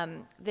this,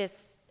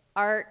 this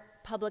art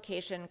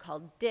publication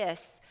called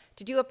Dis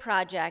to do a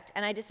project,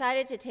 and I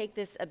decided to take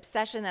this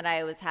obsession that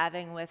I was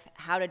having with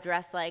how to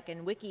dress like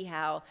and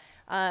WikiHow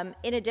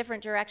in a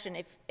different direction.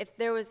 If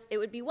there was, it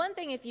would be one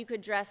thing if you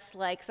could dress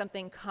like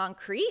something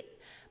concrete,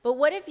 but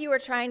what if you were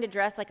trying to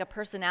dress like a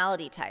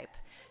personality type?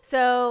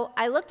 So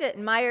I looked at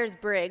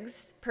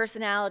Myers-Briggs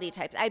personality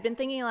types. I'd been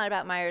thinking a lot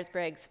about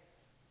Myers-Briggs,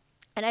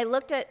 and I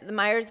looked at the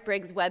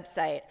Myers-Briggs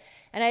website,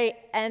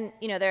 and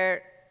you know,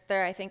 there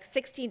are, I think,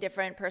 16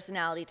 different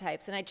personality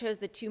types, and I chose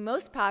the 2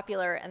 most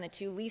popular and the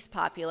 2 least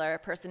popular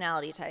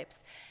personality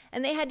types.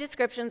 And they had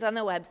descriptions on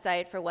the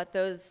website for what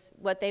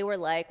they were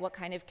like, what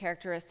kind of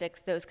characteristics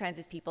those kinds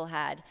of people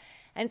had.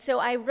 And so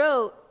I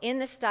wrote, in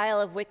the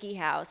style of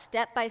WikiHow,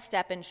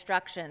 step-by-step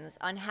instructions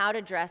on how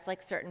to dress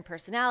like certain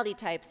personality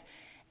types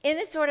in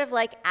this sort of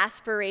like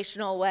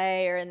aspirational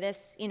way, or in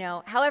this, you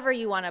know, however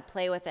you want to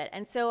play with it.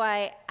 And so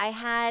I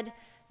had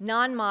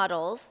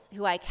non-models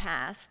who I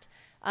cast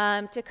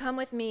to come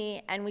with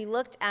me, and we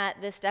looked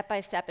at the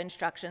step-by-step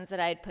instructions that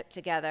I had put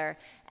together,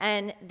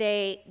 and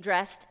they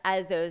dressed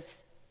as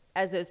those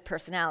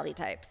personality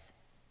types.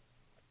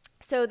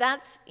 So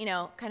that's, you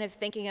know, kind of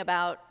thinking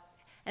about.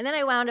 And then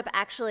I wound up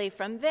actually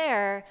from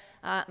there,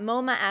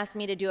 MoMA asked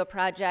me to do a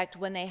project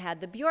when they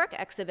had the Bjork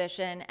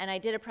exhibition, and I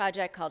did a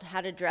project called How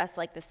to Dress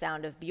Like the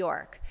Sound of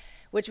Bjork,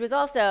 which was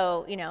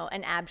also, you know,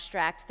 an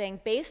abstract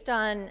thing based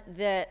on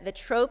the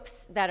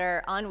tropes that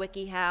are on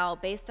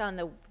WikiHow, based on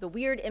the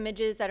weird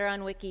images that are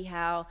on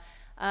WikiHow,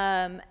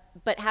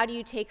 but how do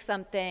you take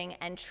something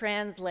and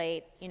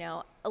translate, you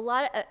know,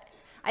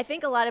 I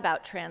think a lot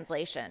about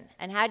translation,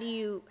 and how do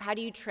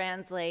you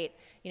translate,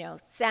 you know,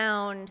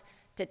 sound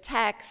to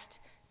text,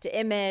 to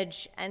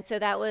image. And so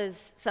that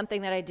was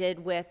something that I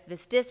did with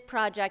this DISC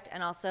project,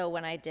 and also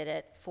when I did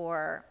it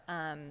for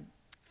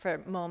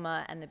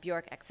MoMA and the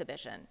Bjork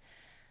exhibition.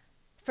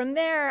 From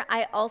there,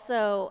 I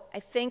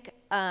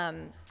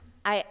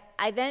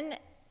then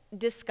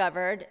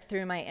discovered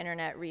through my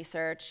internet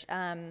research,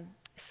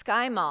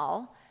 Sky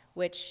Mall,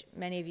 which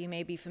many of you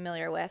may be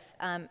familiar with,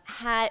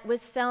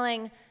 was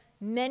selling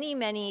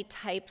many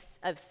types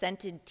of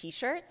scented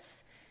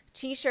t-shirts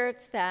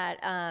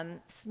that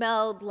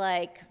smelled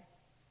like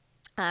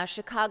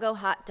Chicago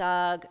hot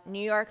dog,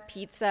 New York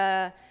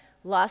pizza,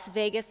 Las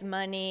Vegas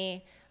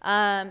money.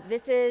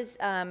 This is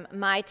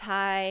Mai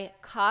Tai,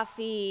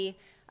 coffee,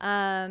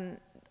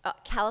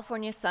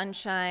 California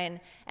sunshine.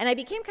 And I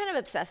became kind of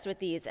obsessed with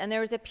these. And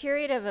there was a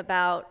period of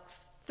about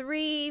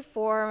 3,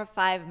 4,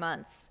 5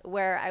 months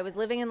where I was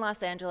living in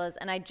Los Angeles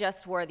and I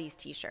just wore these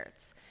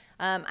t-shirts.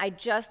 I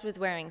just was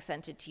wearing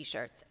scented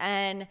t-shirts.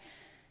 And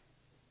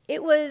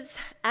it was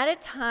at a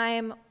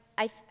time,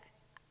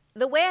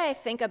 the way I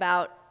think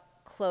about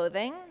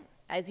clothing,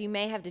 as you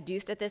may have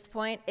deduced at this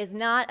point, is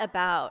not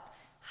about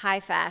high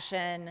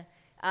fashion.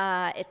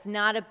 It's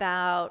not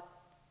about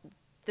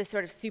the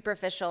sort of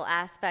superficial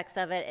aspects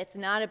of it. It's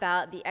not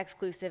about the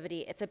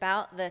exclusivity. It's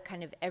about the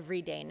kind of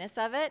everydayness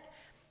of it.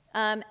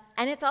 And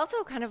it's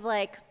also kind of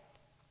like,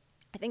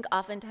 I think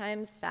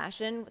oftentimes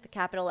fashion with a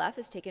capital F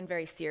is taken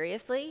very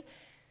seriously.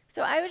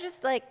 So I was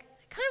just like,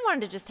 kind of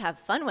wanted to just have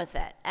fun with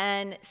it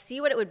and see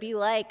what it would be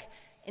like,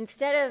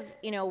 instead of,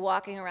 you know,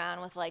 walking around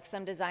with like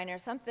some designer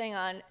something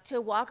on, to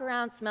walk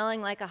around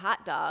smelling like a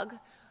hot dog,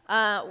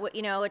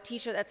 you know, a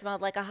t-shirt that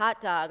smelled like a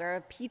hot dog, or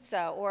a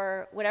pizza,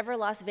 or whatever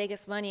Las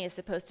Vegas money is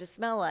supposed to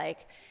smell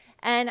like.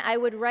 And I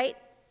would write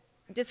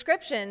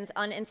descriptions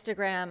on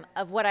Instagram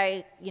of what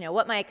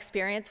my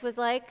experience was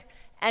like,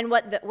 and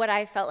what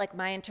I felt like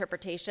my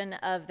interpretation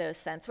of those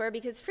scents were,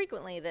 because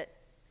frequently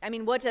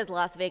what does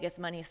Las Vegas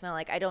money smell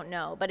like? I don't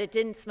know, but it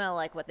didn't smell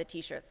like what the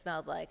t-shirt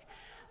smelled like.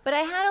 But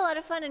I had a lot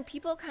of fun, and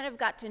people kind of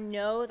got to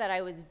know that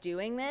I was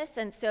doing this,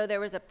 and so there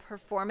was a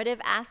performative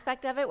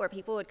aspect of it where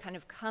people would kind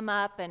of come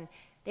up and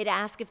they'd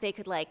ask if they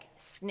could like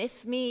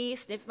sniff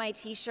my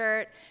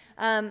t-shirt,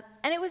 and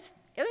it was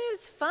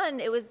fun.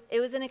 It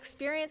was an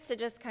experience to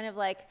just kind of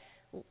like,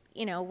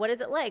 you know, what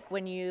is it like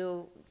when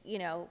you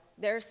know,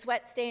 there are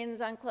sweat stains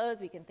on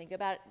clothes. We can think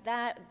about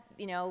that.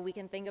 You know, we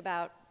can think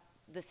about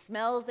the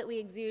smells that we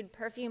exude,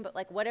 perfume, but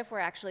like, what if we're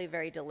actually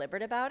very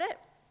deliberate about it?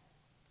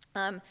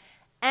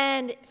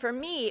 And for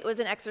me, it was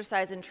an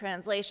exercise in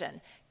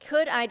translation.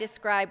 Could I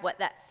describe what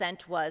that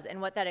scent was and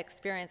what that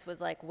experience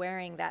was like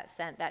wearing that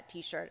scent, that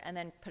t-shirt, and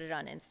then put it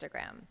on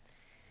Instagram?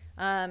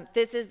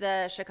 This is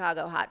the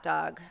Chicago hot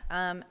dog.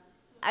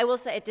 I will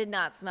say it did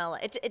not smell,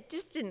 it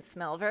just didn't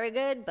smell very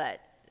good, but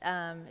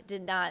it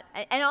did not.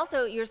 And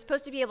also, you're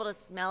supposed to be able to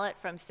smell it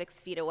from 6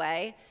 feet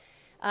away,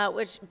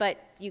 but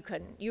you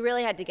couldn't. You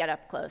really had to get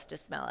up close to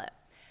smell it.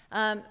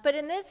 But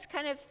in this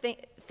kind of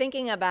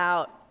thinking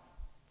about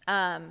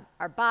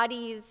our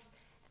bodies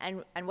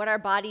and what our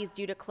bodies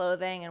do to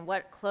clothing and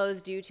what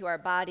clothes do to our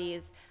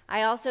bodies,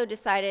 I also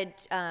decided,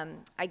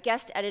 I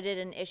guest edited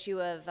an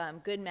issue of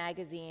Good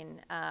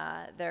Magazine,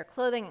 their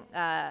clothing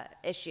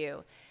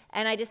issue,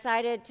 and I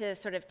decided to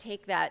sort of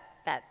take that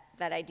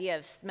idea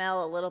of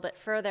smell a little bit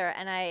further,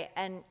 and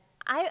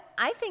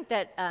I think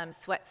that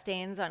sweat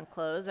stains on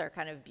clothes are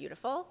kind of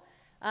beautiful.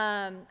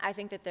 I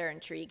think that they're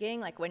intriguing,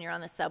 like when you're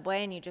on the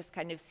subway and you just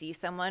kind of see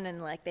someone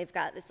and like they've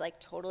got this like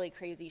totally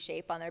crazy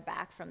shape on their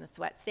back from the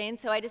sweat stain.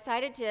 So I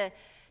decided to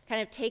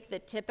kind of take the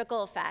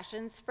typical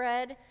fashion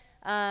spread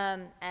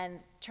and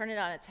turn it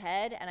on its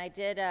head, and I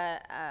did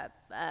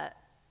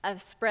a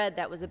spread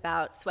that was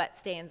about sweat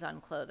stains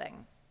on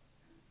clothing.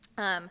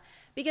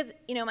 Because,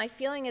 you know, my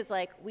feeling is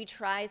like we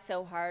try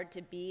so hard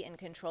to be in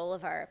control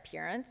of our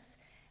appearance,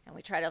 and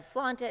we try to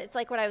flaunt it. It's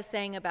like what I was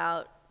saying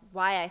about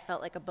why I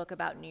felt like a book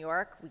about New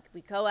York.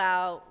 We go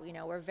out, you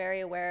know, we're very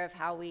aware of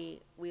how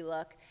we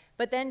look,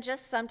 but then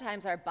just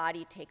sometimes our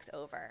body takes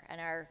over, and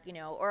our, you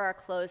know, or our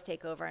clothes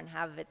take over and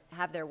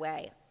have their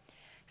way.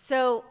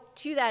 So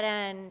to that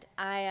end,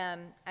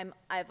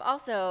 I've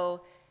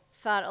also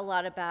thought a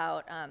lot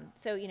about,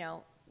 so, you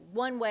know,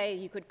 one way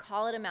you could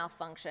call it a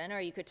malfunction, or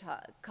you could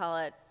call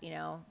it, you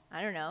know,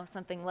 I don't know,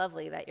 something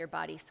lovely that your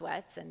body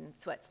sweats and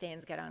sweat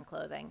stains get on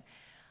clothing.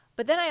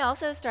 But then I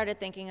also started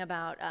thinking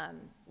about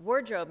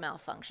wardrobe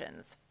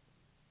malfunctions.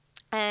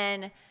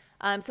 And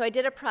so I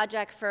did a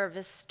project for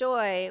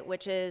Vistoy,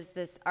 which is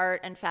this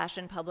art and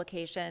fashion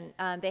publication.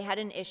 They had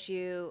an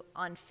issue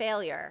on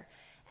failure.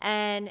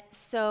 And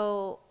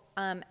so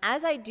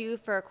as I do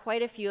for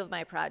quite a few of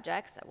my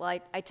projects, well,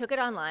 I took it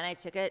online. I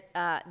took it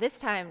this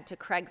time to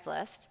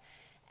Craigslist.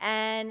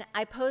 And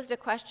I posed a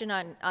question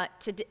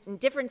in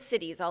different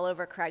cities all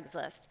over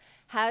Craigslist.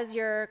 Has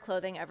your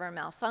clothing ever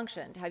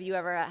malfunctioned? Have you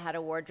ever had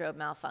a wardrobe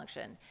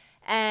malfunction?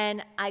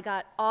 And I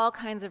got all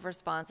kinds of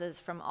responses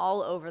from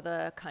all over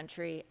the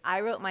country. I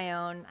wrote my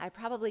own. I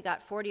probably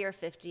got 40 or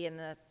 50 in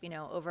the, you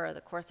know, over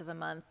the course of a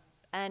month.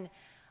 And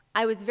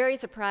I was very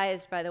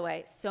surprised, by the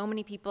way. So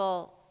many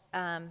people,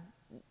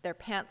 their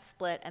pants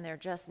split and they're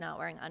just not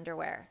wearing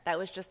underwear. That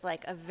was just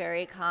like a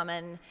very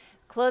common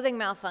clothing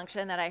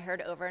malfunction that I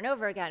heard over and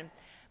over again.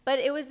 But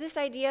it was this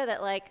idea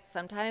that, like,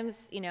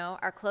 sometimes, you know,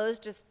 our clothes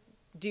just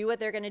do what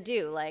they're going to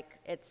do. Like,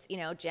 it's, you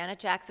know, Janet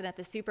Jackson at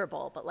the Super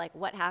Bowl, but like,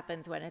 what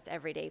happens when it's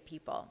everyday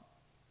people?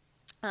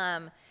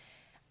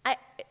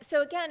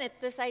 So again, it's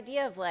this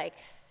idea of like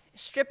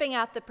stripping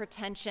out the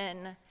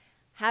pretension,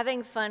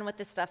 having fun with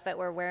the stuff that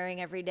we're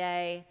wearing every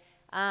day,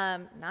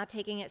 not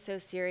taking it so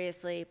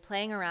seriously,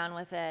 playing around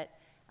with it,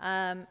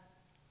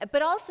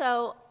 but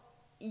also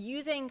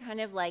using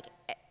kind of like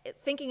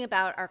thinking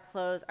about our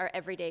clothes, our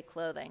everyday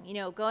clothing. You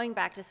know, going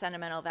back to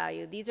sentimental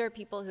value, these are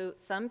people who,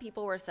 some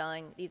people were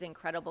selling these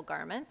incredible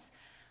garments,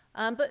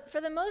 but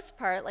for the most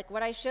part, like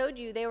what I showed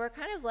you, they were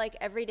kind of like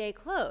everyday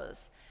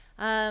clothes.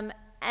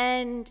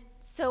 And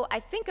so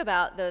I think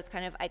about those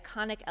kind of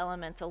iconic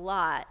elements a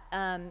lot.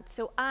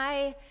 So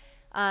I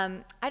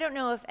don't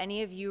know if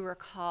any of you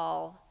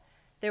recall,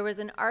 there was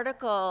an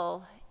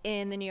article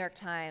in the New York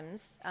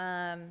Times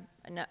a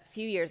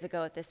few years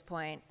ago at this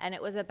point, and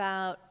it was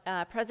about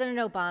President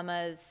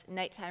Obama's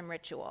nighttime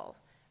ritual,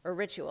 or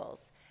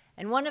rituals.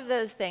 And one of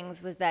those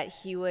things was that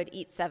he would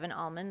eat 7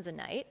 almonds a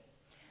night.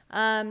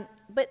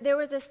 But there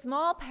was a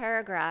small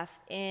paragraph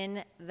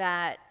in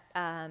that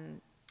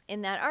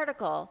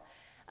article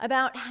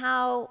about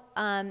how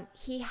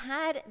he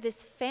had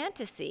this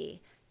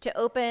fantasy to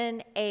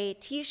open a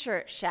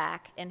t-shirt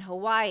shack in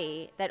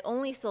Hawaii that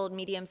only sold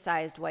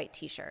medium-sized white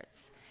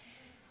t-shirts.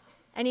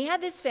 And he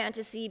had this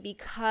fantasy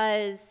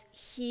because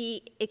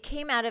it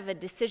came out of a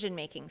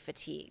decision-making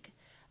fatigue.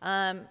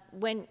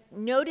 When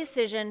no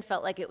decision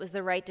felt like it was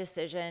the right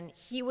decision,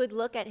 he would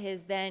look at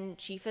his then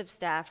chief of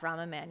staff,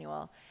 Rahm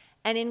Emanuel,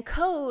 and in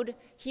code,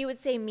 he would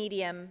say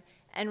medium,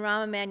 and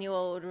Rahm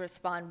Emanuel would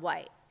respond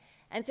white.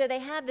 And so they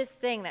had this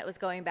thing that was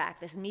going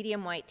back, this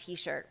medium white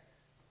t-shirt.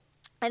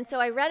 And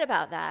so I read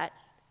about that,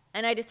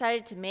 and I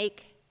decided to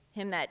make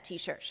him that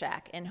t-shirt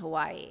shack in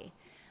Hawaii,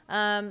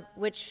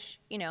 which,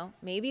 you know,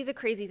 maybe is a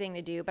crazy thing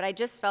to do, but I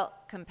just felt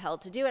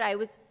compelled to do it. I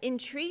was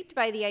intrigued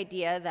by the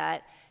idea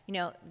that, you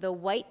know, the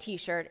white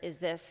t-shirt is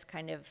this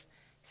kind of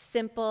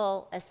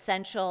simple,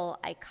 essential,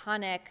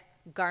 iconic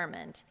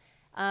garment,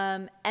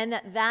 and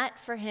that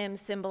for him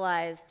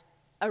symbolized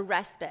a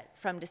respite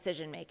from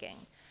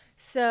decision-making.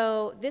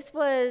 So this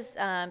was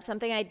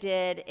something I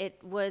did. It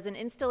was an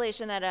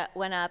installation that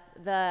went up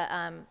the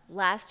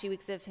last 2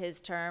 weeks of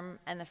his term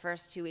and the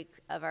first 2 weeks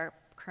of our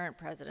current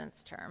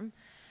president's term.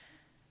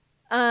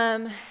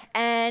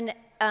 And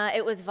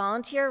it was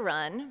volunteer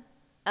run.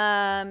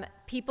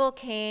 People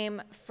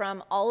came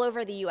from all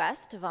over the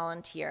US to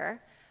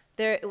volunteer.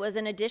 There was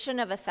an addition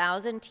of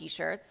 1,000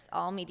 t-shirts,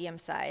 all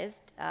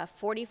medium-sized,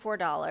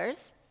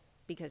 $44,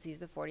 because he was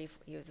the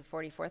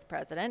 44th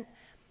president.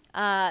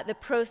 The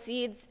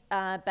proceeds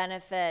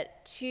benefit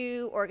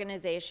 2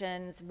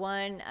 organizations,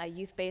 one a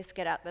youth-based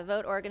Get Out the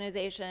Vote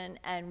organization,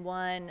 and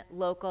one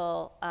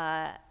local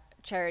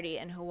charity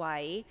in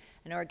Hawaii,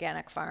 an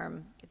organic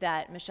farm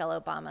that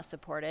Michelle Obama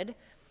supported.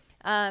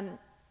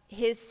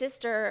 His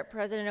sister,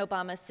 President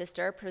Obama's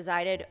sister,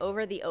 presided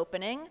over the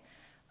opening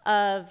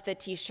of the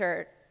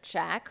t-shirt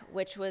shack,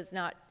 which was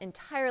not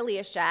entirely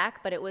a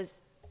shack, but it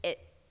was,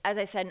 as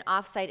I said, an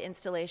off-site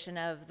installation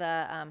of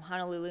the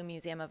Honolulu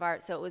Museum of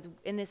Art. So it was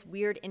in this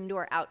weird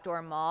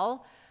indoor-outdoor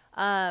mall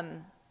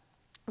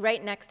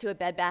right next to a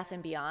Bed Bath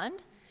 &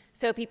 Beyond.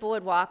 So people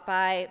would walk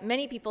by.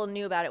 Many people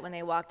knew about it when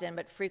they walked in,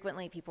 but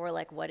frequently people were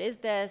like, what is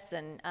this?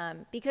 And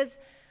because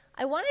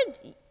I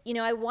wanted, you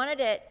know,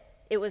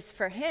 it was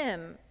for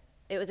him,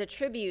 it was a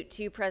tribute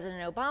to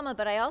President Obama,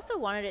 but I also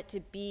wanted it to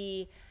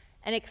be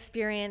an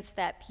experience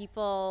that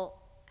people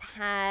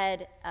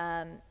had,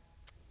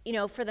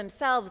 for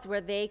themselves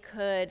where they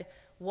could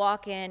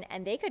walk in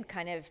and they could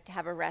kind of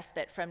have a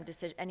respite from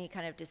any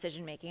kind of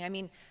decision making. I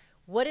mean,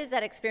 what is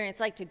that experience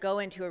like to go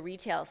into a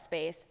retail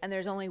space and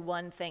there's only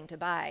one thing to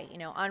buy,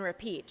 on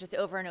repeat, just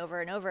over and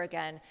over and over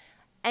again?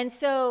 And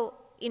so,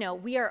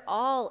 we are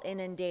all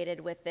inundated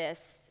with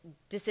this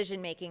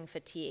decision-making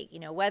fatigue,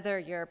 whether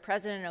you're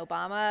President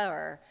Obama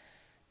or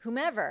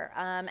whomever.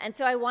 And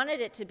so I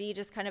wanted it to be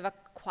just kind of a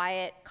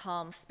quiet,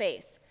 calm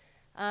space.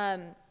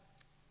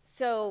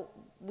 So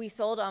we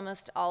sold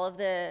almost all of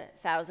the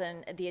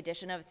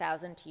edition of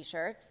 1,000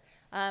 t-shirts.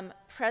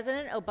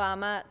 President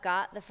Obama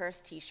got the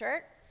first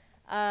t-shirt.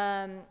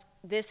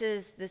 This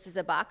is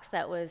a box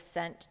that was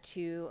sent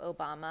to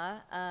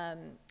Obama,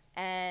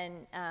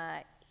 and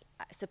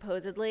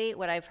supposedly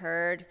what I've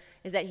heard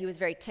is that he was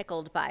very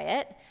tickled by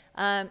it.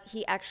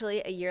 He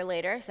actually, a year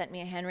later, sent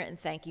me a handwritten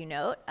thank you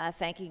note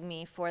thanking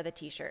me for the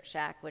T-shirt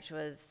Shack, which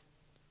was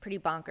pretty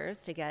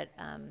bonkers to get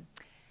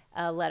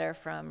a letter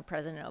from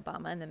President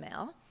Obama in the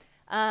mail.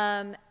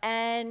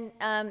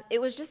 It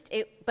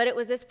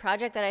was this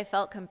project that I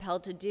felt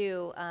compelled to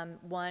do.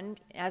 One,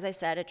 as I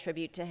said, a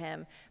tribute to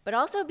him, but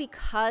also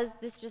because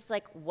this just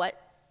like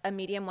what a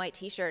medium white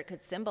T-shirt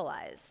could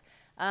symbolize,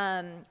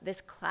 this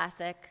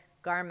classic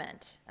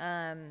garment.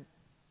 And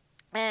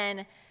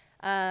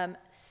I'll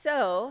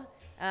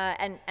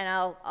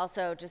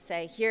also just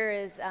say,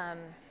 here's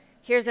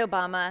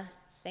Obama.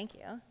 Thank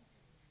you.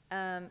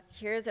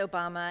 Here's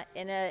Obama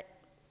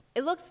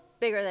it looks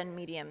bigger than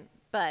medium,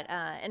 but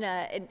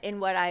in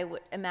what I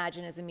would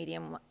imagine is a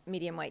medium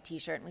white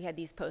T-shirt. And we had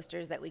these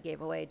posters that we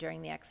gave away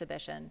during the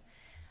exhibition.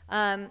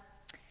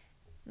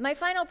 My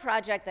final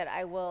project that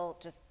I will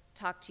just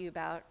talk to you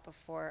about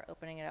before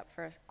opening it up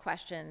for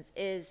questions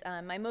is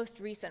my most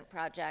recent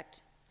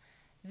project.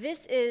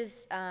 This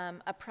is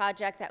a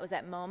project that was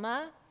at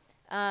MoMA,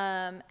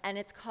 and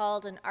it's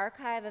called An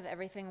Archive of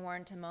Everything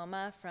Worn to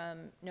MoMA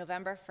from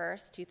November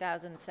 1st,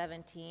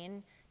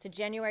 2017 to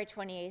January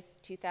 28th,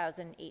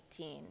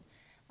 2018.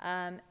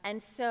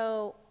 And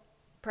so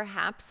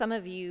perhaps some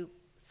of you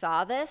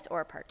saw this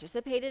or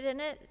participated in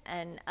it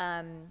and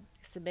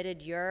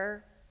submitted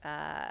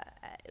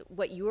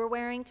what you were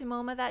wearing to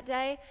MoMA that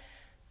day.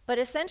 But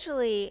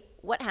essentially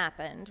what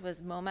happened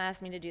was MoMA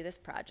asked me to do this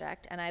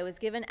project, and I was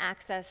given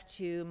access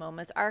to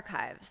MoMA's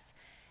archives.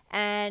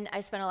 And I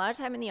spent a lot of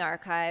time in the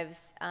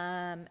archives,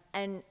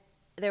 and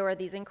there were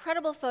these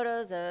incredible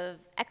photos of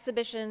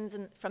exhibitions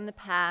from the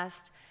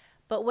past,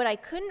 but what I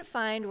couldn't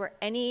find were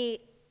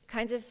any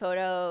kinds of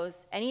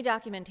photos, any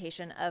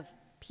documentation of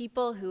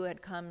people who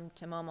had come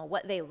to MoMA,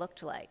 what they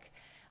looked like,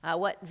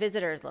 what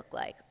visitors looked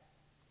like.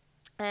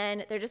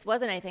 And there just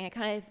wasn't anything.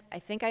 I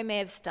think I may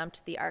have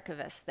stumped the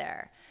archivist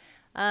there.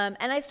 And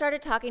I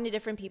started talking to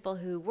different people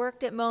who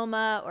worked at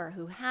MoMA or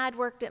who had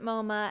worked at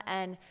MoMA,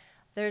 and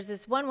there's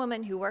this one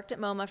woman who worked at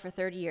MoMA for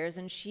 30 years,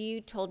 and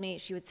she told me,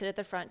 she would sit at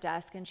the front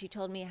desk, and she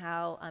told me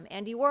how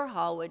Andy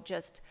Warhol would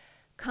just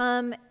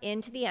come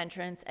into the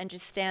entrance and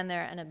just stand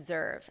there and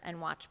observe and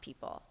watch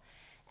people.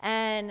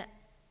 And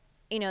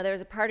there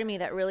was a part of me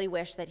that really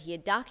wished that he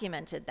had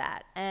documented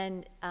that,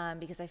 and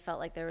because I felt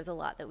like there was a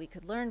lot that we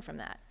could learn from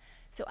that.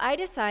 So I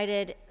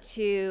decided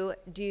to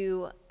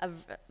do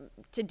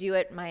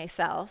it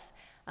myself,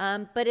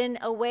 but in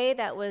a way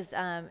that was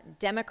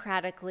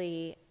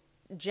democratically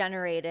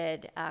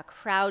generated,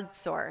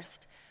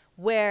 crowdsourced,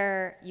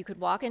 where you could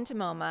walk into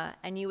MoMA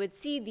and you would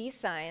see these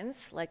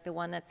signs, like the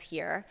one that's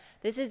here.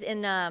 This is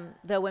in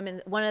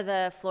one of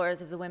the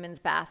floors of the women's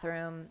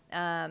bathroom.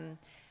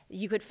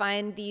 You could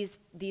find these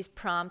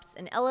prompts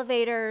in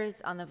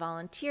elevators, on the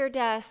volunteer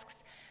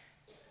desks,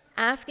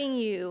 asking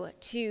you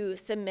to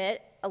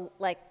submit,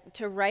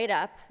 to write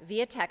up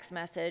via text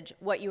message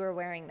what you were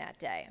wearing that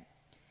day.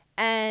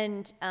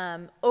 And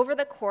over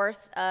the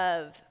course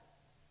of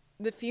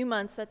the few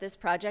months that this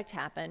project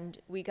happened,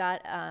 we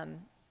got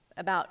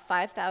about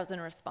 5,000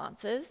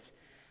 responses,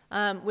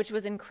 which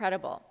was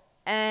incredible.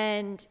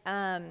 And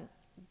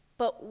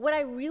but what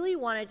I really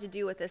wanted to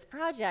do with this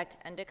project,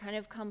 and to kind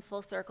of come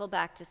full circle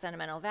back to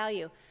sentimental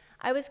value,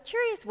 I was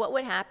curious what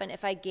would happen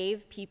if I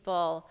gave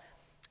people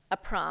a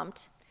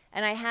prompt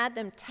and I had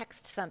them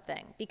text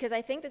something, because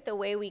I think that the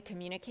way we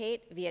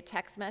communicate via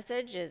text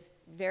message is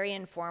very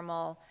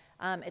informal.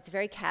 It's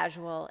very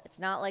casual. It's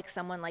not like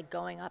someone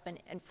going up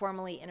and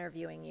formally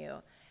interviewing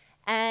you.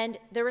 And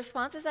the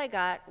responses I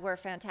got were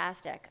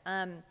fantastic.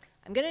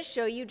 I'm going to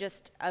show you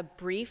just a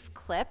brief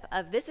clip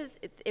of this.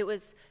 It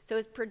was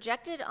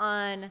projected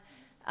on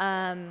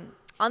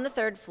the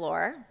third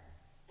floor.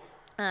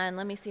 And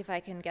let me see if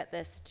I can get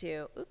this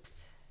to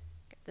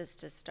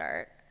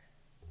start.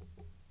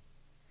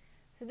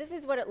 So this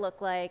is what it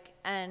looked like,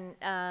 and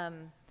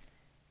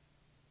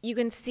you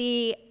can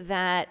see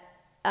that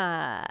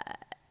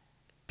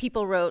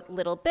people wrote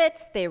little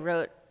bits. They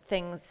wrote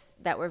things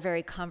that were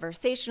very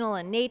conversational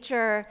in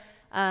nature,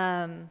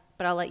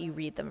 but I'll let you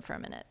read them for a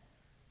minute.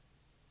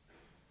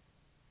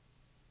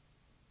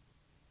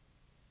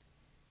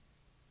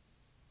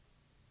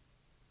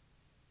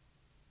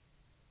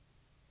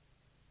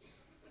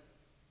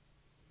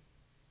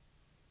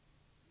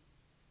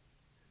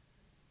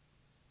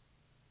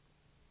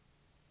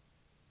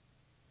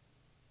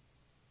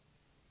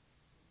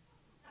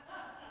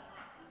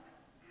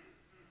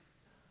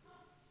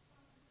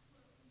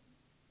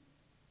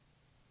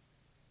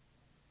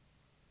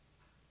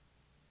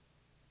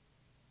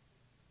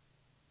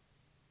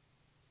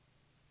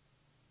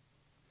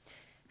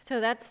 So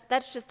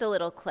that's just a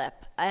little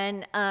clip.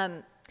 And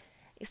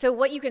so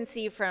what you can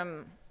see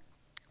from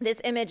this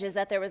image is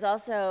that there was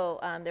also,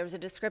 there was a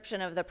description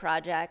of the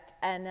project,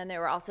 and then there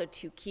were also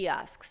 2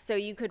 kiosks. So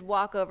you could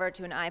walk over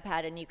to an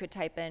iPad and you could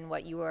type in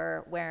what you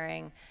were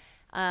wearing,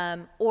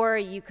 or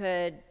you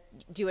could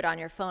do it on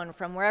your phone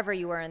from wherever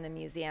you were in the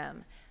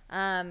museum.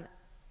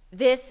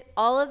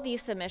 All of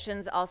these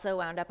submissions also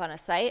wound up on a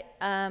site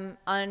that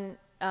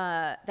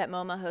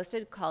MoMA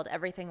hosted called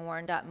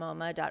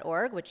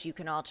everythingworn.moma.org, which you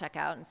can all check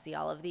out and see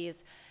all of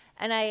these.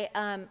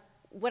 And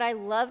what I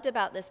loved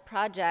about this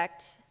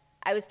project,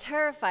 I was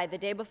terrified the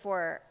day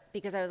before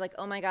because I was like,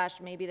 oh my gosh,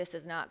 maybe this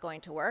is not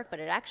going to work, but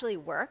it actually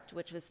worked,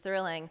 which was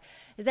thrilling,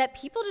 is that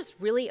people just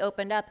really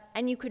opened up,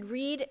 and you could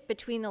read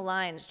between the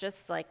lines,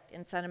 just like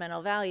in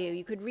Sentimental Value,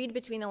 you could read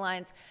between the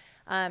lines.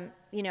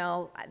 You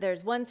know,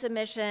 there's one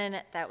submission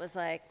that was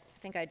like, I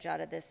think I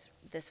jotted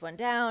this one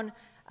down,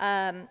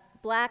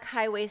 black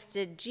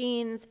high-waisted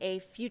jeans, a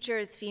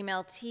Futures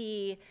female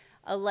tee,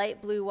 a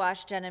light blue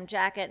wash denim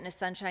jacket, and a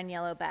sunshine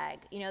yellow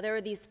bag. You know, there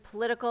were these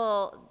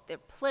political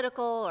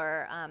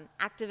or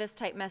activist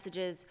type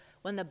messages.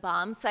 When the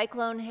bomb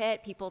cyclone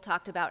hit, people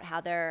talked about how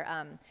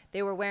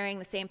they were wearing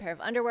the same pair of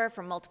underwear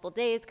for multiple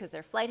days because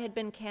their flight had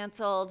been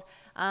canceled.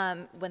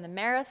 When the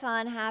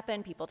marathon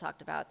happened, people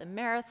talked about the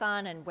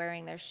marathon and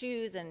wearing their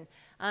shoes and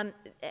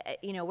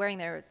you know, wearing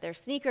their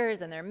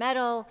sneakers and their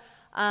medal.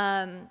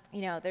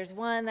 You know, there's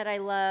one that I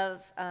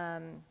love.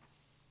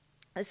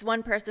 This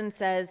one person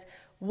says,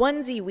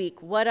 "Onesie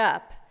week, what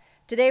up?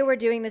 Today we're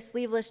doing the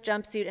sleeveless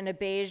jumpsuit in a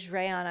beige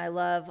rayon I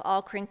love,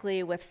 all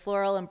crinkly with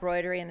floral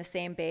embroidery in the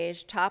same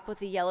beige, top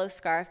with a yellow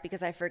scarf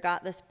because I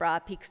forgot this bra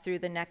peeks through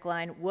the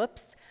neckline,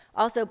 whoops.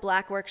 Also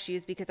black work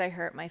shoes because I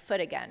hurt my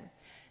foot again."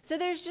 So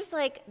there's just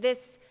like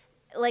this,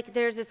 like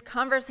there's this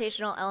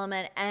conversational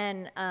element,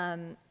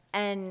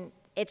 and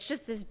it's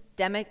just this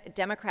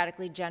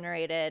democratically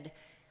generated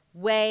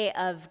way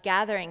of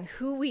gathering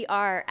who we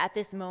are at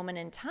this moment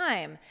in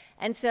time.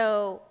 And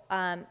so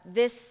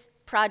this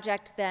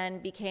project then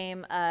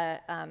became a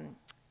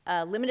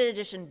limited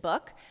edition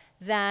book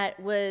that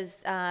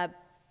was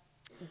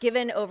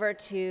given over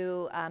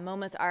to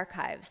MoMA's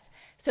archives.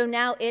 So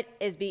now it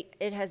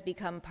has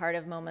become part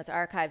of MoMA's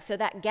archives. So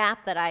that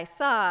gap that I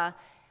saw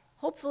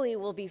hopefully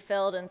will be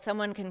filled, and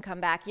someone can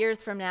come back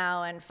years from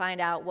now and find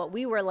out what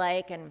we were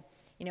like, and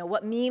you know,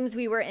 what memes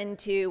we were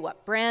into,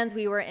 what brands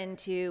we were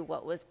into,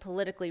 what was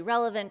politically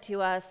relevant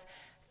to us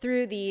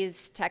through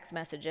these text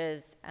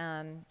messages.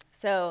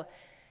 So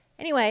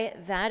anyway,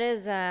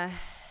 those are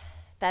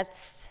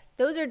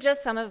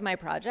just some of my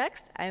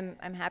projects.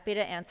 I'm happy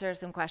to answer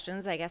some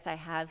questions. I guess I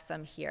have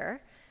some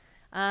here.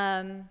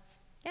 Yeah,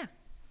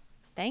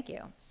 thank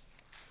you.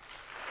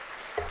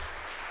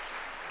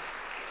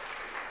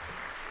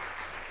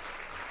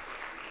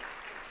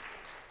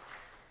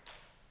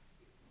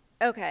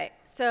 Okay,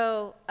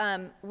 so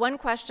one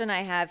question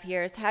I have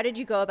here is, how did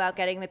you go about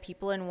getting the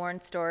people in Worn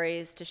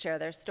Stories to share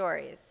their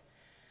stories?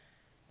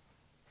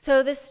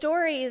 So the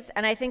stories,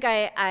 and I think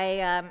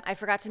I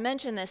forgot to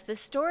mention this, the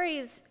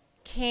stories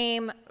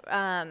came,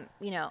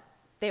 you know,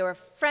 they were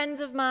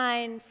friends of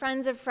mine,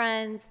 friends of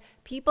friends,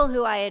 people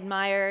who I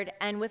admired,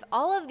 and with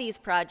all of these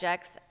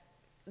projects,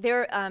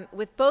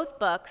 with both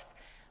books,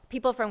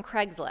 people from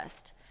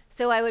Craigslist.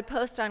 So I would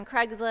post on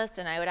Craigslist,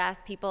 and I would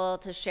ask people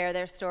to share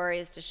their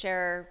stories, to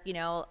share, you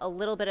know, a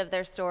little bit of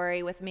their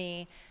story with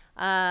me,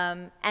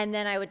 and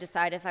then I would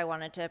decide if I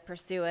wanted to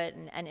pursue it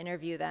and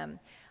interview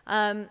them.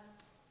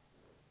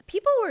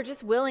 People were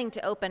just willing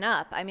to open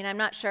up. I mean, I'm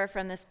not sure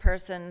from this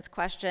person's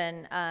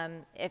question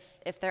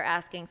if they're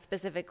asking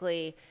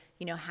specifically,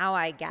 you know, how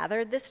I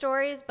gathered the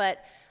stories,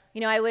 but,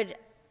 you know,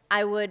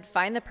 I would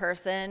find the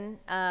person,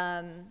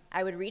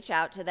 I would reach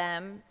out to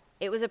them.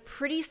 It was a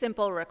pretty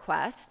simple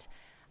request.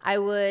 I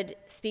would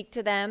speak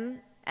to them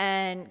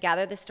and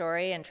gather the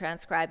story and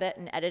transcribe it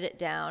and edit it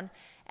down.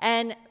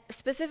 And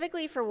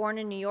specifically for Worn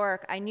in New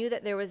York, I knew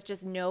that there was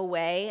just no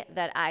way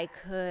that I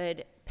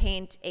could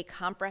paint a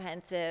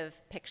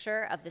comprehensive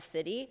picture of the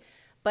city,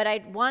 but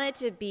I wanted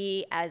to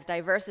be as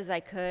diverse as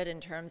I could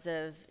in terms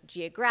of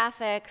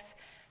geographics,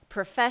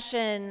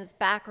 professions,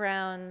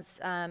 backgrounds,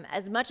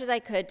 as much as I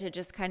could to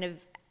just kind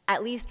of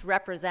at least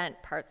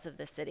represent parts of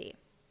the city.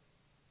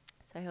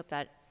 So I hope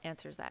that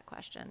answers that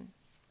question.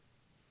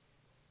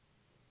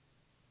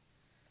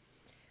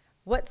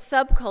 What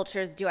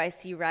subcultures do I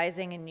see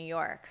rising in New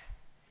York?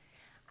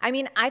 I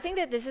mean, I think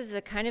that this is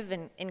a kind of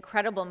an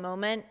incredible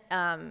moment.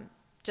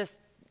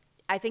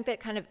 I think that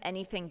kind of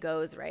anything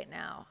goes right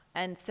now.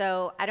 And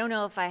so I don't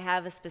know if I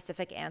have a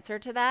specific answer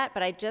to that,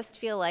 but I just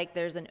feel like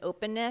there's an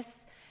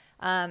openness.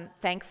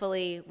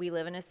 Thankfully, we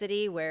live in a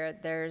city where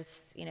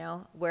there's, you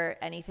know,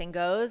 where anything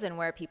goes and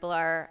where people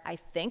are, I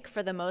think,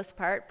 for the most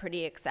part,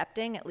 pretty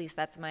accepting. At least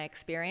that's my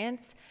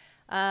experience.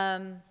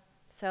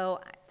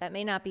 So that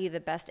may not be the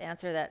best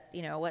answer that,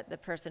 you know, what the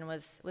person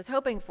was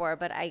hoping for,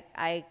 but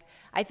I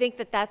think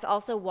that that's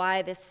also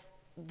why this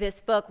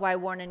book, Why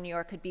Worn in New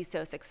York, could be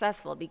so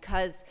successful,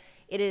 because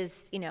it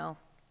is, you know,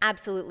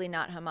 absolutely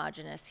not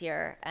homogenous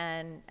here,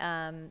 and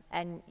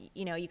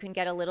you know, you can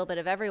get a little bit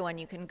of everyone.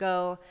 You can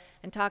go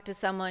and talk to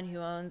someone who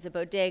owns a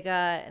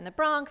bodega in the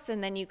Bronx,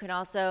 and then you can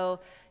also,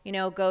 you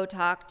know, go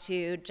talk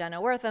to Jenna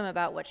Wortham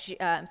about what she,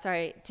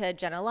 to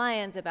Jenna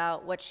Lyons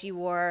about what she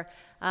wore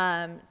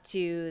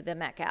to the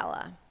Met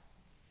Gala.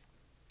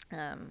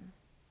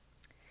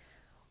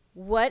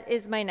 What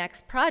is my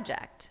next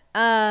project?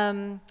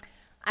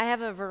 I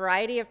have a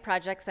variety of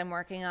projects I'm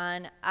working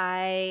on.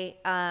 I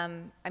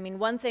mean,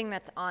 one thing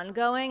that's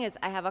ongoing is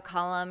I have a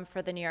column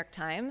for the New York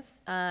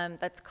Times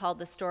that's called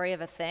The Story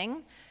of a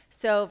Thing.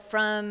 So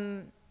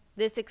from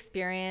this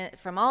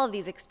experience, from all of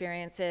these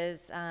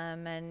experiences,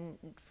 and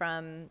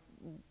from,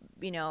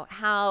 you know,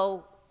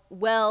 how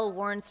well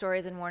worn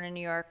stories in Worn in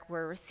New York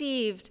were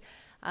received,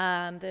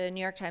 the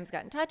New York Times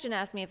got in touch and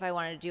asked me if I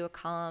wanted to do a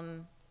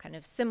column kind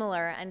of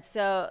similar. And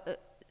so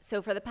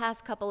for the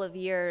past couple of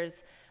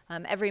years,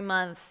 every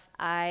month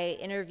I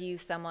interview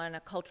someone, a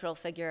cultural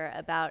figure,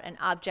 about an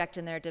object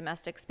in their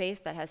domestic space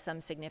that has some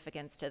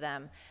significance to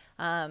them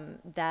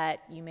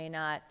that you may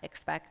not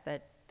expect,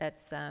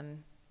 that's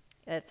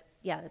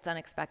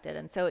unexpected.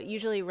 And so it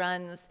usually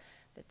runs,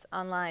 it's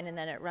online, and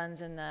then it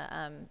runs in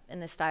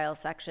the style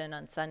section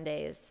on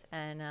Sundays.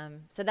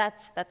 And so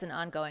that's an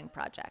ongoing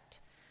project.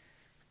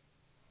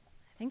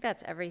 I think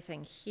that's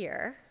everything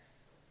here.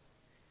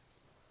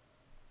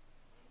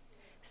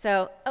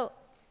 So,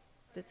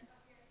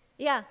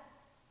 yeah.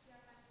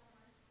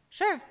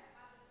 Sure.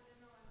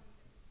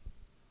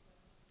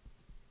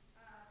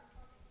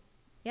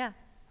 Yeah.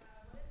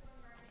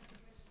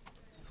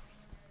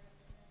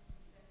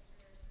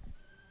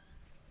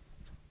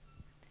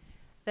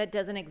 That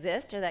doesn't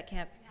exist, or that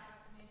can't?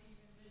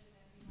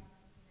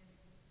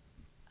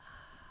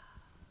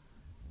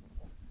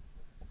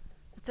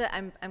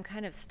 I'm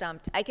kind of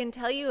stumped. I can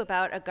tell you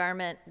about a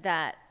garment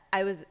that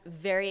I was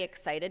very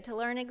excited to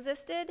learn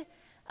existed.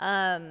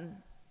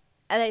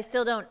 And I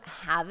still don't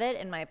have it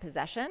in my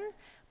possession,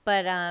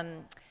 but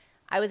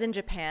I was in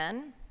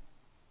Japan,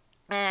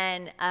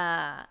 and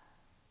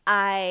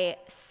I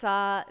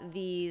saw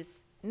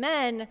these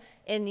men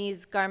in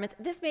these garments.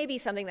 This may be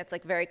something that's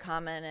like very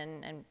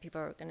common, and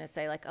people are going to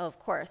say like, oh, of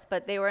course,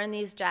 but they were in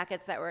these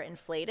jackets that were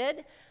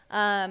inflated,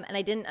 and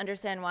I didn't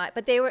understand why,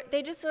 but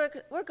they just sort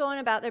of were going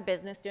about their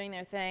business, doing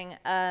their thing,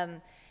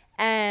 and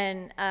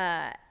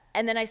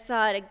then I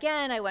saw it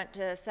again. I went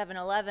to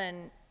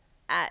 7-Eleven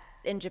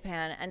in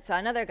Japan and saw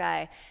another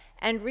guy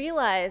and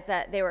realized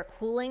that they were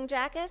cooling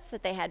jackets,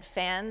 that they had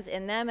fans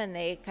in them and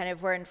they kind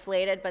of were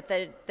inflated, but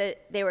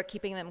they were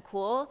keeping them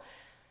cool.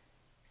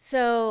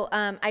 So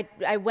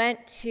I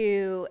went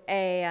to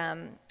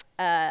a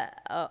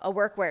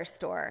workwear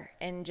store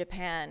in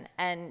Japan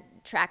and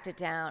tracked it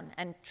down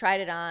and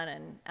tried it on,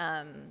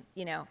 and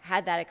you know,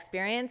 had that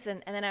experience,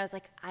 and then I was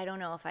like, I don't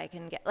know if I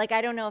can get, like,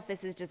 I don't know if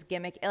this is just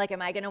gimmick, like,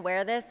 am I gonna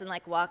wear this and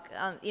like walk,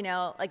 you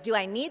know, like, do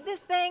I need this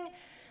thing?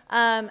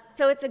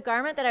 So it's a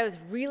garment that I was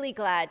really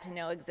glad to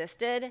know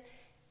existed,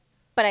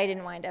 but I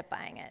didn't wind up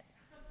buying it.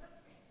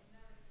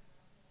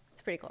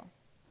 It's pretty cool.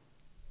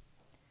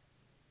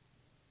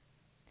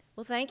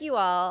 Well, thank you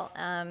all.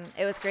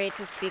 It was great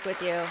to speak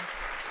with you.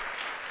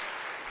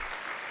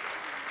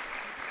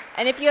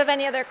 And if you have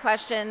any other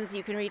questions,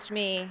 you can reach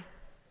me,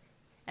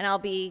 and I'll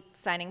be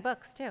signing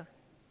books too.